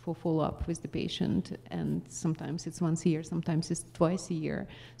 minutes for follow-up with the patient, and sometimes it's once a year, sometimes it's twice a year.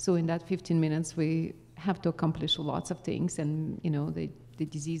 So in that 15 minutes, we have to accomplish lots of things, and the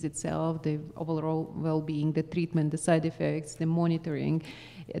disease itself, the overall well-being, the treatment, the side effects, the monitoring,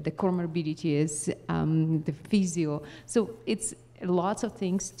 the comorbidities, the physio. So it's lots of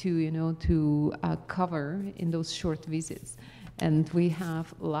things to cover in those short visits. And we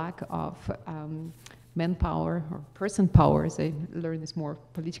have lack of manpower or person power, as I learned this more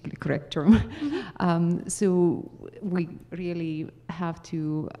politically correct term. So we really have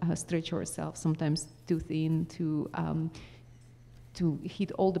to stretch ourselves sometimes too thin to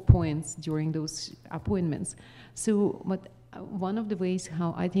hit all the points during those appointments. So, but one of the ways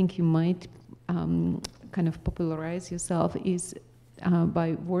how I think you might kind of popularize yourself is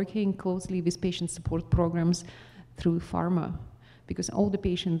by working closely with patient support programs through pharma. Because all the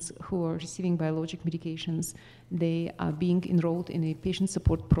patients who are receiving biologic medications, they are being enrolled in a patient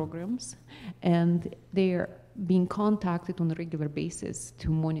support programs, and they're being contacted on a regular basis to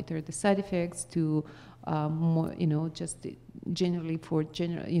monitor the side effects, to just generally for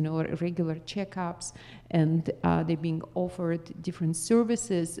regular checkups, and they're being offered different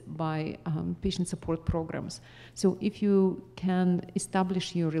services by patient support programs. So if you can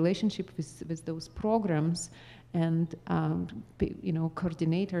establish your relationship with those programs, and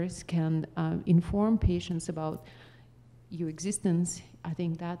coordinators can inform patients about your existence, I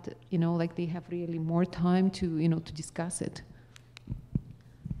think that they have really more time to to discuss it.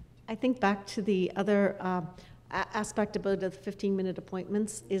 I think back to the other aspect about the 15-minute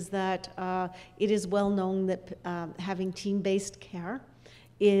appointments is that it is well known that having team-based care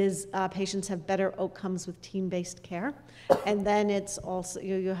is patients have better outcomes with team-based care. And then it's also,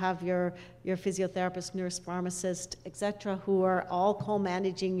 you have your physiotherapist, nurse, pharmacist, et cetera, who are all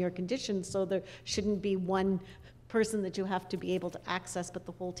co-managing your condition, so there shouldn't be one person that you have to be able to access, but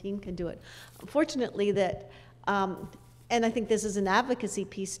the whole team can do it. Unfortunately, that, and I think this is an advocacy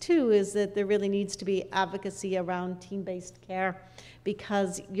piece too, is that there really needs to be advocacy around team-based care,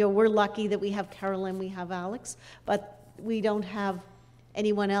 because we're lucky that we have Carolyn, we have Alex, but we don't have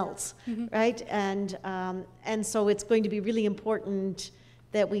anyone else, right? And so it's going to be really important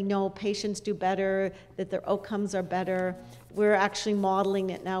that we know patients do better, that their outcomes are better. We're actually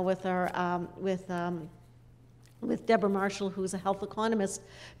modeling it now with our with Deborah Marshall, who's a health economist,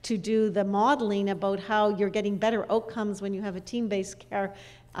 to do the modeling about how you're getting better outcomes when you have a team-based care,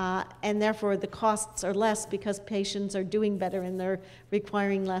 and therefore the costs are less because patients are doing better and they're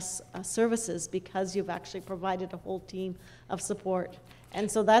requiring less services because you've actually provided a whole team of support. And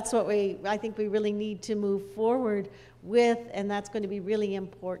so that's what I think we really need to move forward with, and that's going to be really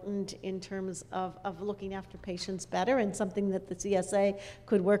important in terms of looking after patients better, and something that the CSA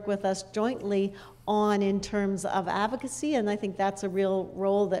could work with us jointly on in terms of advocacy, and I think that's a real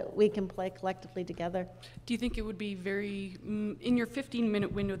role that we can play collectively together. Do you think it would be very, in your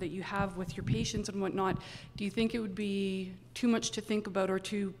 15-minute window that you have with your patients and whatnot, do you think it would be too much to think about or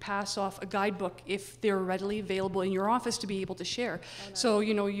to pass off a guidebook if they're readily available in your office to be able to share? Oh, no. So,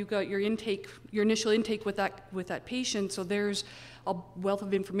 you got your intake, your initial intake with that patient, so there's a wealth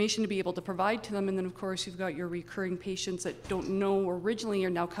of information to be able to provide to them, and then of course you've got your recurring patients that don't know originally are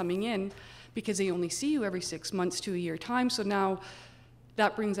now coming in because they only see you every 6 months to a year time, so now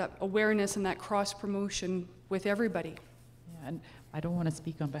that brings up awareness and that cross-promotion with everybody. Yeah, and I don't want to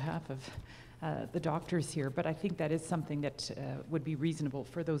speak on behalf of the doctors here, but I think that is something that would be reasonable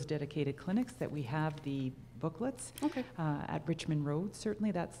for those dedicated clinics, that we have the booklets Okay. at Richmond Road,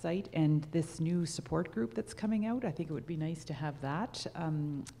 certainly that site, and this new support group that's coming out. I think it would be nice to have that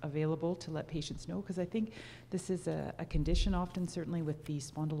available to let patients know, because I think this is a condition often, certainly with the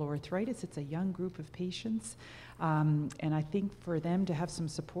spondyloarthritis. It's a young group of patients, and I think for them to have some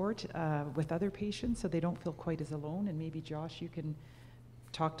support with other patients so they don't feel quite as alone, and maybe Josh, you can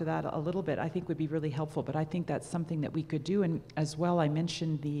talk to that a little bit, I think would be really helpful. But I think that's something that we could do. And as well, I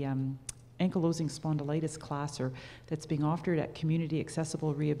mentioned the ankylosing spondylitis class that's being offered at community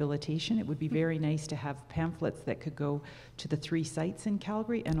accessible rehabilitation. It would be very nice to have pamphlets that could go to the 3 sites in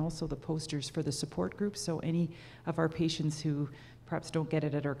Calgary, and also the posters for the support groups. So any of our patients who perhaps don't get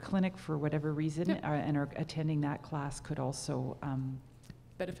it at our clinic for whatever reason, Yep. And are attending that class could also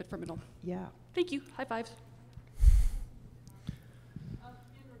Benefit from it all. yeah. Thank you. High fives.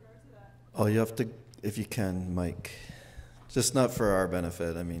 Oh, you have to, if you can, Mike, just not for our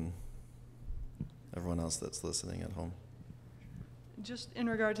benefit, I mean, everyone else that's listening at home. Just in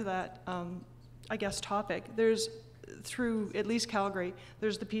regard to that, I guess, topic, there's, through at least Calgary,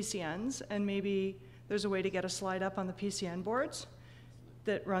 there's the PCNs, and maybe there's a way to get a slide up on the PCN boards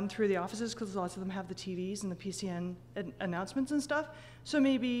that run through the offices, because lots of them have the TVs and the PCN announcements and stuff. So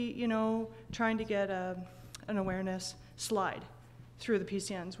maybe, you know, trying to get an awareness slide through the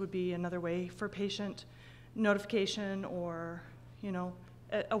PCNs would be another way for patient notification, or, you know,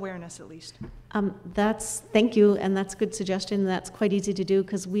 awareness at least. Thank you, and that's a good suggestion. That's quite easy to do,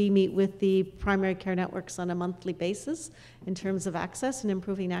 because we meet with the primary care networks on a monthly basis in terms of access and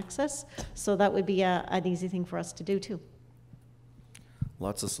improving access. So that would be an easy thing for us to do too.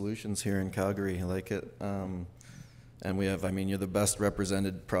 Lots of solutions here in Calgary, I like it. And we have, I mean, you're the best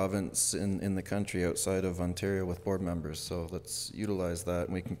represented province in the country outside of Ontario with board members, so let's utilize that,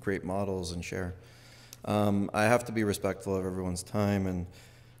 and we can create models and share. I have to be respectful of everyone's time, and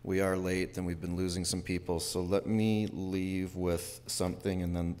we are late and we've been losing some people, so let me leave with something,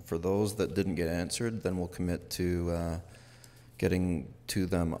 and then for those that didn't get answered, then we'll commit to getting to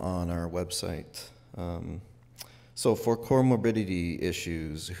them on our website. So for comorbidity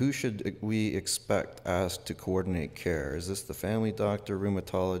issues, who should we expect asked to coordinate care? Is this the family doctor,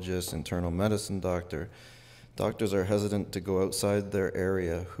 rheumatologist, internal medicine doctor? Doctors are hesitant to go outside their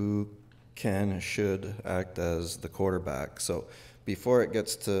area. Who can, should act as the quarterback? So before it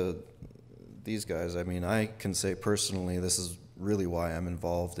gets to these guys, I mean, I can say personally, this is really why I'm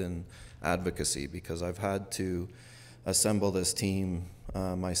involved in advocacy, because I've had to assemble this team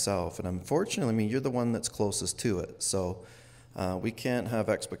myself, and unfortunately, I mean, you're the one that's closest to it, so we can't have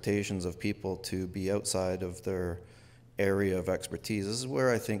expectations of people to be outside of their area of expertise. This is where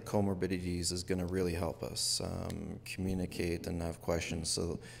I think comorbidities is going to really help us communicate and have questions.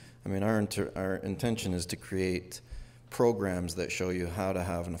 So, I mean, our intention is to create programs that show you how to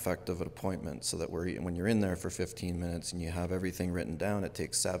have an effective appointment, so that when you're in there for 15 minutes and you have everything written down, it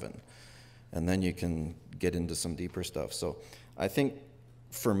takes 7. And then you can get into some deeper stuff. So I think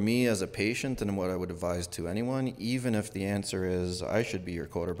for me as a patient, and what I would advise to anyone, even if the answer is I should be your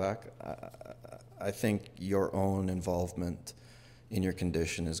quarterback, I think your own involvement in your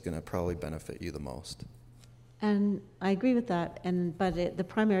condition is going to probably benefit you the most. And I agree with that. But the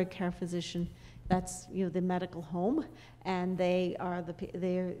primary care physician, that's, you know, the medical home, and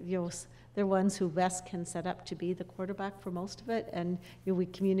they're ones who best can set up to be the quarterback for most of it, and you know, we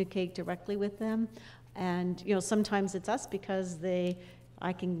communicate directly with them. And you know, sometimes it's us because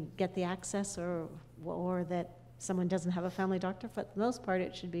I can get the access, or that someone doesn't have a family doctor. But for the most part,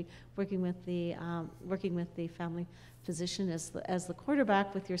 it should be working with the family physician as the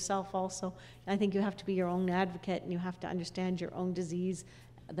quarterback with yourself also. I think you have to be your own advocate, and you have to understand your own disease.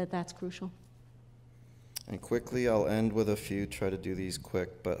 That's crucial. And quickly, I'll end with a few, try to do these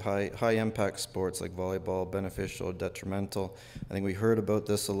quick, but high impact sports like volleyball, beneficial, detrimental. I think we heard about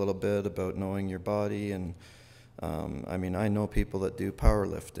this a little bit, about knowing your body, and I mean, I know people that do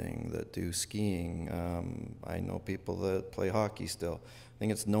powerlifting, that do skiing. I know people that play hockey still. I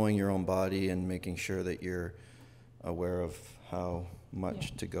think it's knowing your own body and making sure that you're aware of how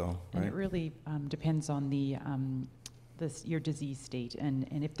much to go, right? And it really depends on your disease state,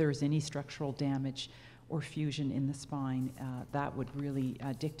 and if there's any structural damage or fusion in the spine, that would really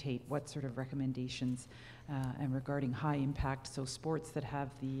dictate what sort of recommendations. And regarding high impact, so sports that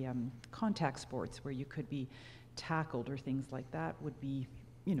have the contact sports where you could be tackled or things like that would be,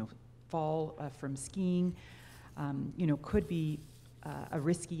 you know, fall from skiing, you know, could be a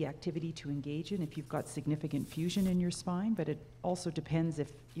risky activity to engage in if you've got significant fusion in your spine. But it also depends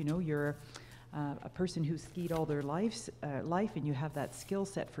if, you know, you're a person who's skied all their life and you have that skill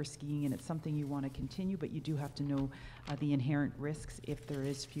set for skiing and it's something you want to continue, but you do have to know the inherent risks if there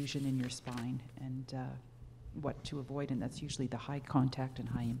is fusion in your spine. And what to avoid, and that's usually the high contact and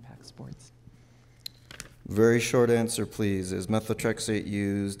high impact sports. Very short answer, please. Is methotrexate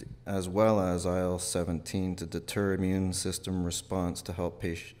used as well as IL-17 to deter immune system response to help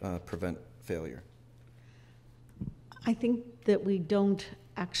prevent failure? I think that we don't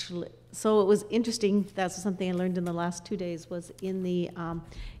actually. So it was interesting. That's something I learned in the last 2 days. Was in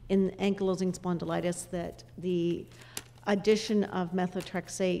ankylosing spondylitis that the addition of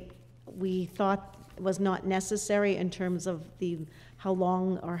methotrexate we thought was not necessary in terms of how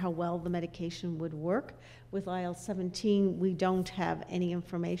long or how well the medication would work. With IL-17, we don't have any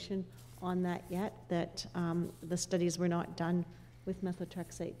information on that yet. That the studies were not done with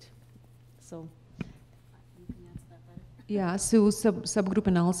methotrexate. So. Yeah, so subgroup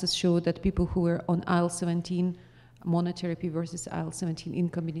analysis showed that people who were on IL-17 monotherapy versus IL-17 in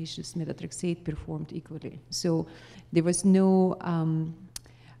combination with methotrexate performed equally. So there was no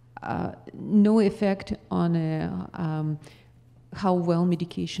effect on how well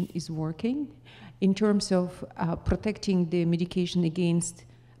medication is working. In terms of protecting the medication against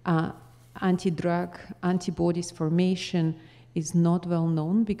anti-drug antibodies formation, is not well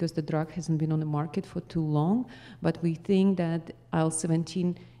known because the drug hasn't been on the market for too long, but we think that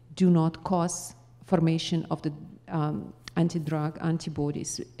IL-17 do not cause formation of the anti-drug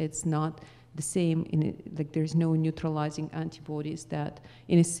antibodies. It's not the same, like there's no neutralizing antibodies that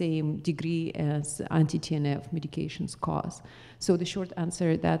in the same degree as anti-TNF medications cause. So the short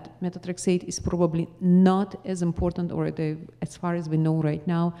answer that methotrexate is probably not as important, or as far as we know right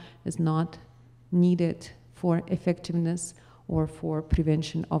now, is not needed for effectiveness or for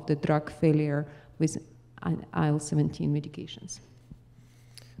prevention of the drug failure with IL-17 medications.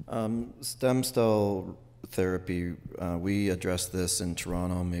 Stem cell therapy, we addressed this in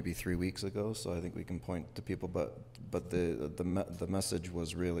Toronto maybe 3 weeks ago, so I think we can point to people, but the message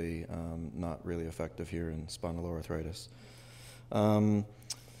was really not really effective here in spondyloarthritis.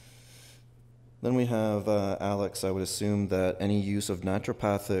 Then we have Alex. I would assume that any use of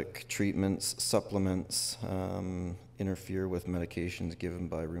naturopathic treatments, supplements, interfere with medications given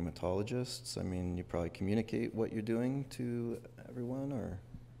by rheumatologists. I mean, you probably communicate what you're doing to everyone, or?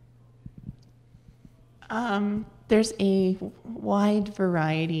 There's a wide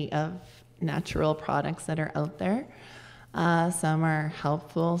variety of natural products that are out there. Some are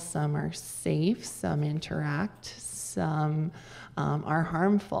helpful, some are safe, some interact, some are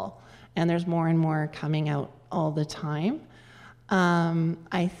harmful. And there's more and more coming out all the time.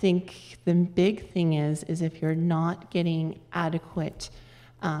 I think the big thing is if you're not getting adequate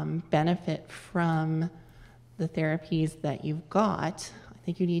benefit from the therapies that you've got, I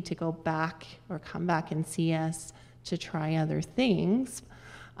think you need to go back or come back and see us to try other things.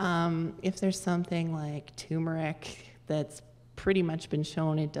 If there's something like turmeric that's pretty much been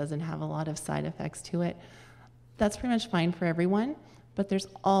shown it doesn't have a lot of side effects to it, that's pretty much fine for everyone, but there's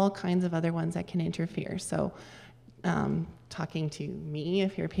all kinds of other ones that can interfere. So talking to me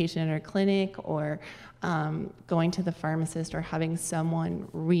if you're a patient at our clinic, or going to the pharmacist, or having someone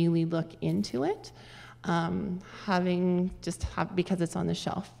really look into it. Because it's on the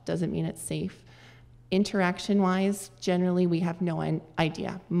shelf doesn't mean it's safe. Interaction-wise, generally we have no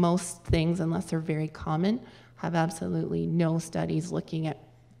idea. Most things, unless they're very common, have absolutely no studies looking at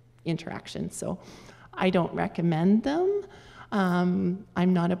interactions. So I don't recommend them. I'm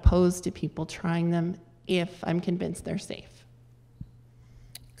not opposed to people trying them if I'm convinced they're safe.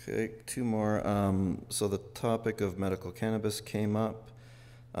 Okay, two more. So the topic of medical cannabis came up.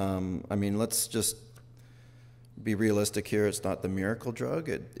 I mean, let's just be realistic here. It's not the miracle drug.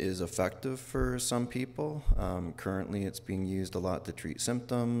 It is effective for some people. Currently, it's being used a lot to treat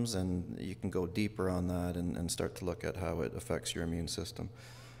symptoms, and you can go deeper on that and start to look at how it affects your immune system.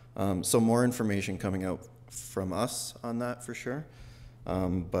 So more information coming out from us on that for sure.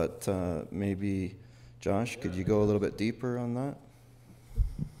 But maybe, Josh, could you go a little bit deeper on that?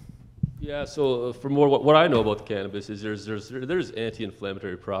 Yeah, so for more, what I know about the cannabis is there's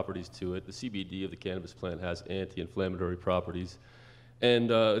anti-inflammatory properties to it. The CBD of the cannabis plant has anti-inflammatory properties.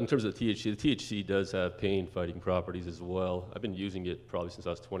 And in terms of the THC does have pain-fighting properties as well. I've been using it probably since I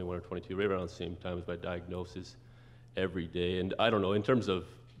was 21 or 22, right around the same time as my diagnosis, every day. And I don't know, in terms of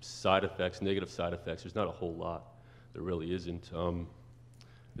side effects, negative side effects, there's not a whole lot. There really isn't.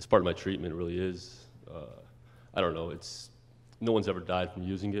 It's part of my treatment, it really is. I don't know, no one's ever died from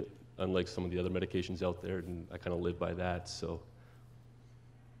using it, unlike some of the other medications out there, and I kind of live by that, so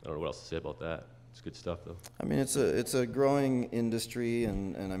I don't know what else to say about that. It's good stuff, though. I mean, it's a growing industry,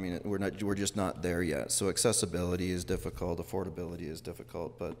 and I mean, we're just not there yet. So accessibility is difficult, affordability is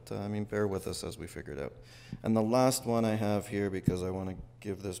difficult, but I mean, bear with us as we figure it out. And the last one I have here, because I want to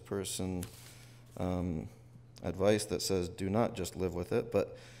give this person advice that says do not just live with it,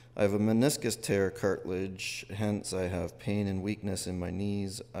 but I have a meniscus tear cartilage, hence I have pain and weakness in my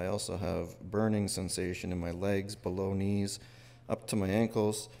knees. I also have burning sensation in my legs, below knees, up to my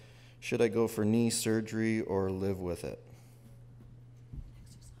ankles. Should I go for knee surgery or live with it?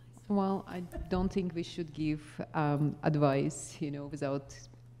 Well, I don't think we should give advice, without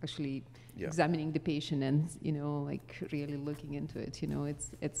actually examining the patient and, like really looking into it.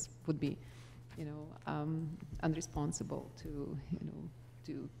 It's would be, unresponsible to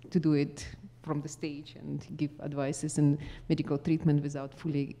do it from the stage and give advices and medical treatment without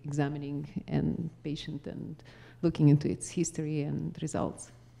fully examining and patient and looking into its history and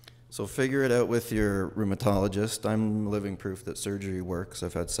results. So figure it out with your rheumatologist. I'm living proof that surgery works.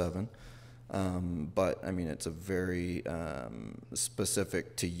 I've had 7. But I mean, it's a very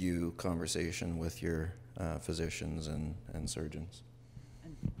specific to you conversation with your physicians and surgeons.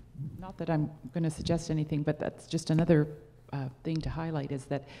 And not that I'm going to suggest anything, but that's just another thing to highlight, is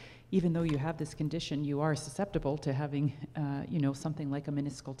that even though you have this condition, you are susceptible to having, something like a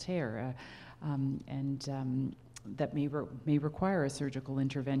meniscal tear, that may require a surgical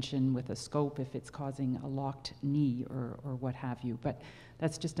intervention with a scope if it's causing a locked knee or what have you. But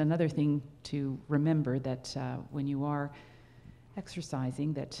that's just another thing to remember, that when you are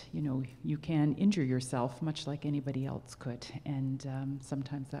exercising, that you can injure yourself much like anybody else could, and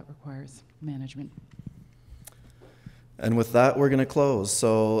sometimes that requires management. And with that, we're going to close.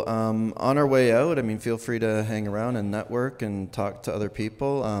 So on our way out, feel free to hang around and network and talk to other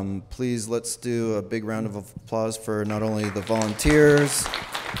people. Please, let's do a big round of applause for not only the volunteers,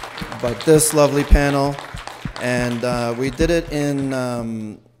 but this lovely panel. And we did it in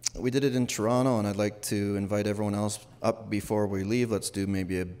Toronto, and I'd like to invite everyone else up before we leave. Let's do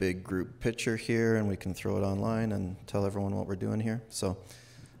maybe a big group picture here, and we can throw it online and tell everyone what we're doing here. So.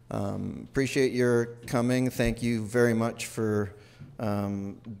 Appreciate your coming. Thank you very much for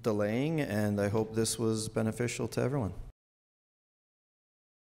delaying, and I hope this was beneficial to everyone.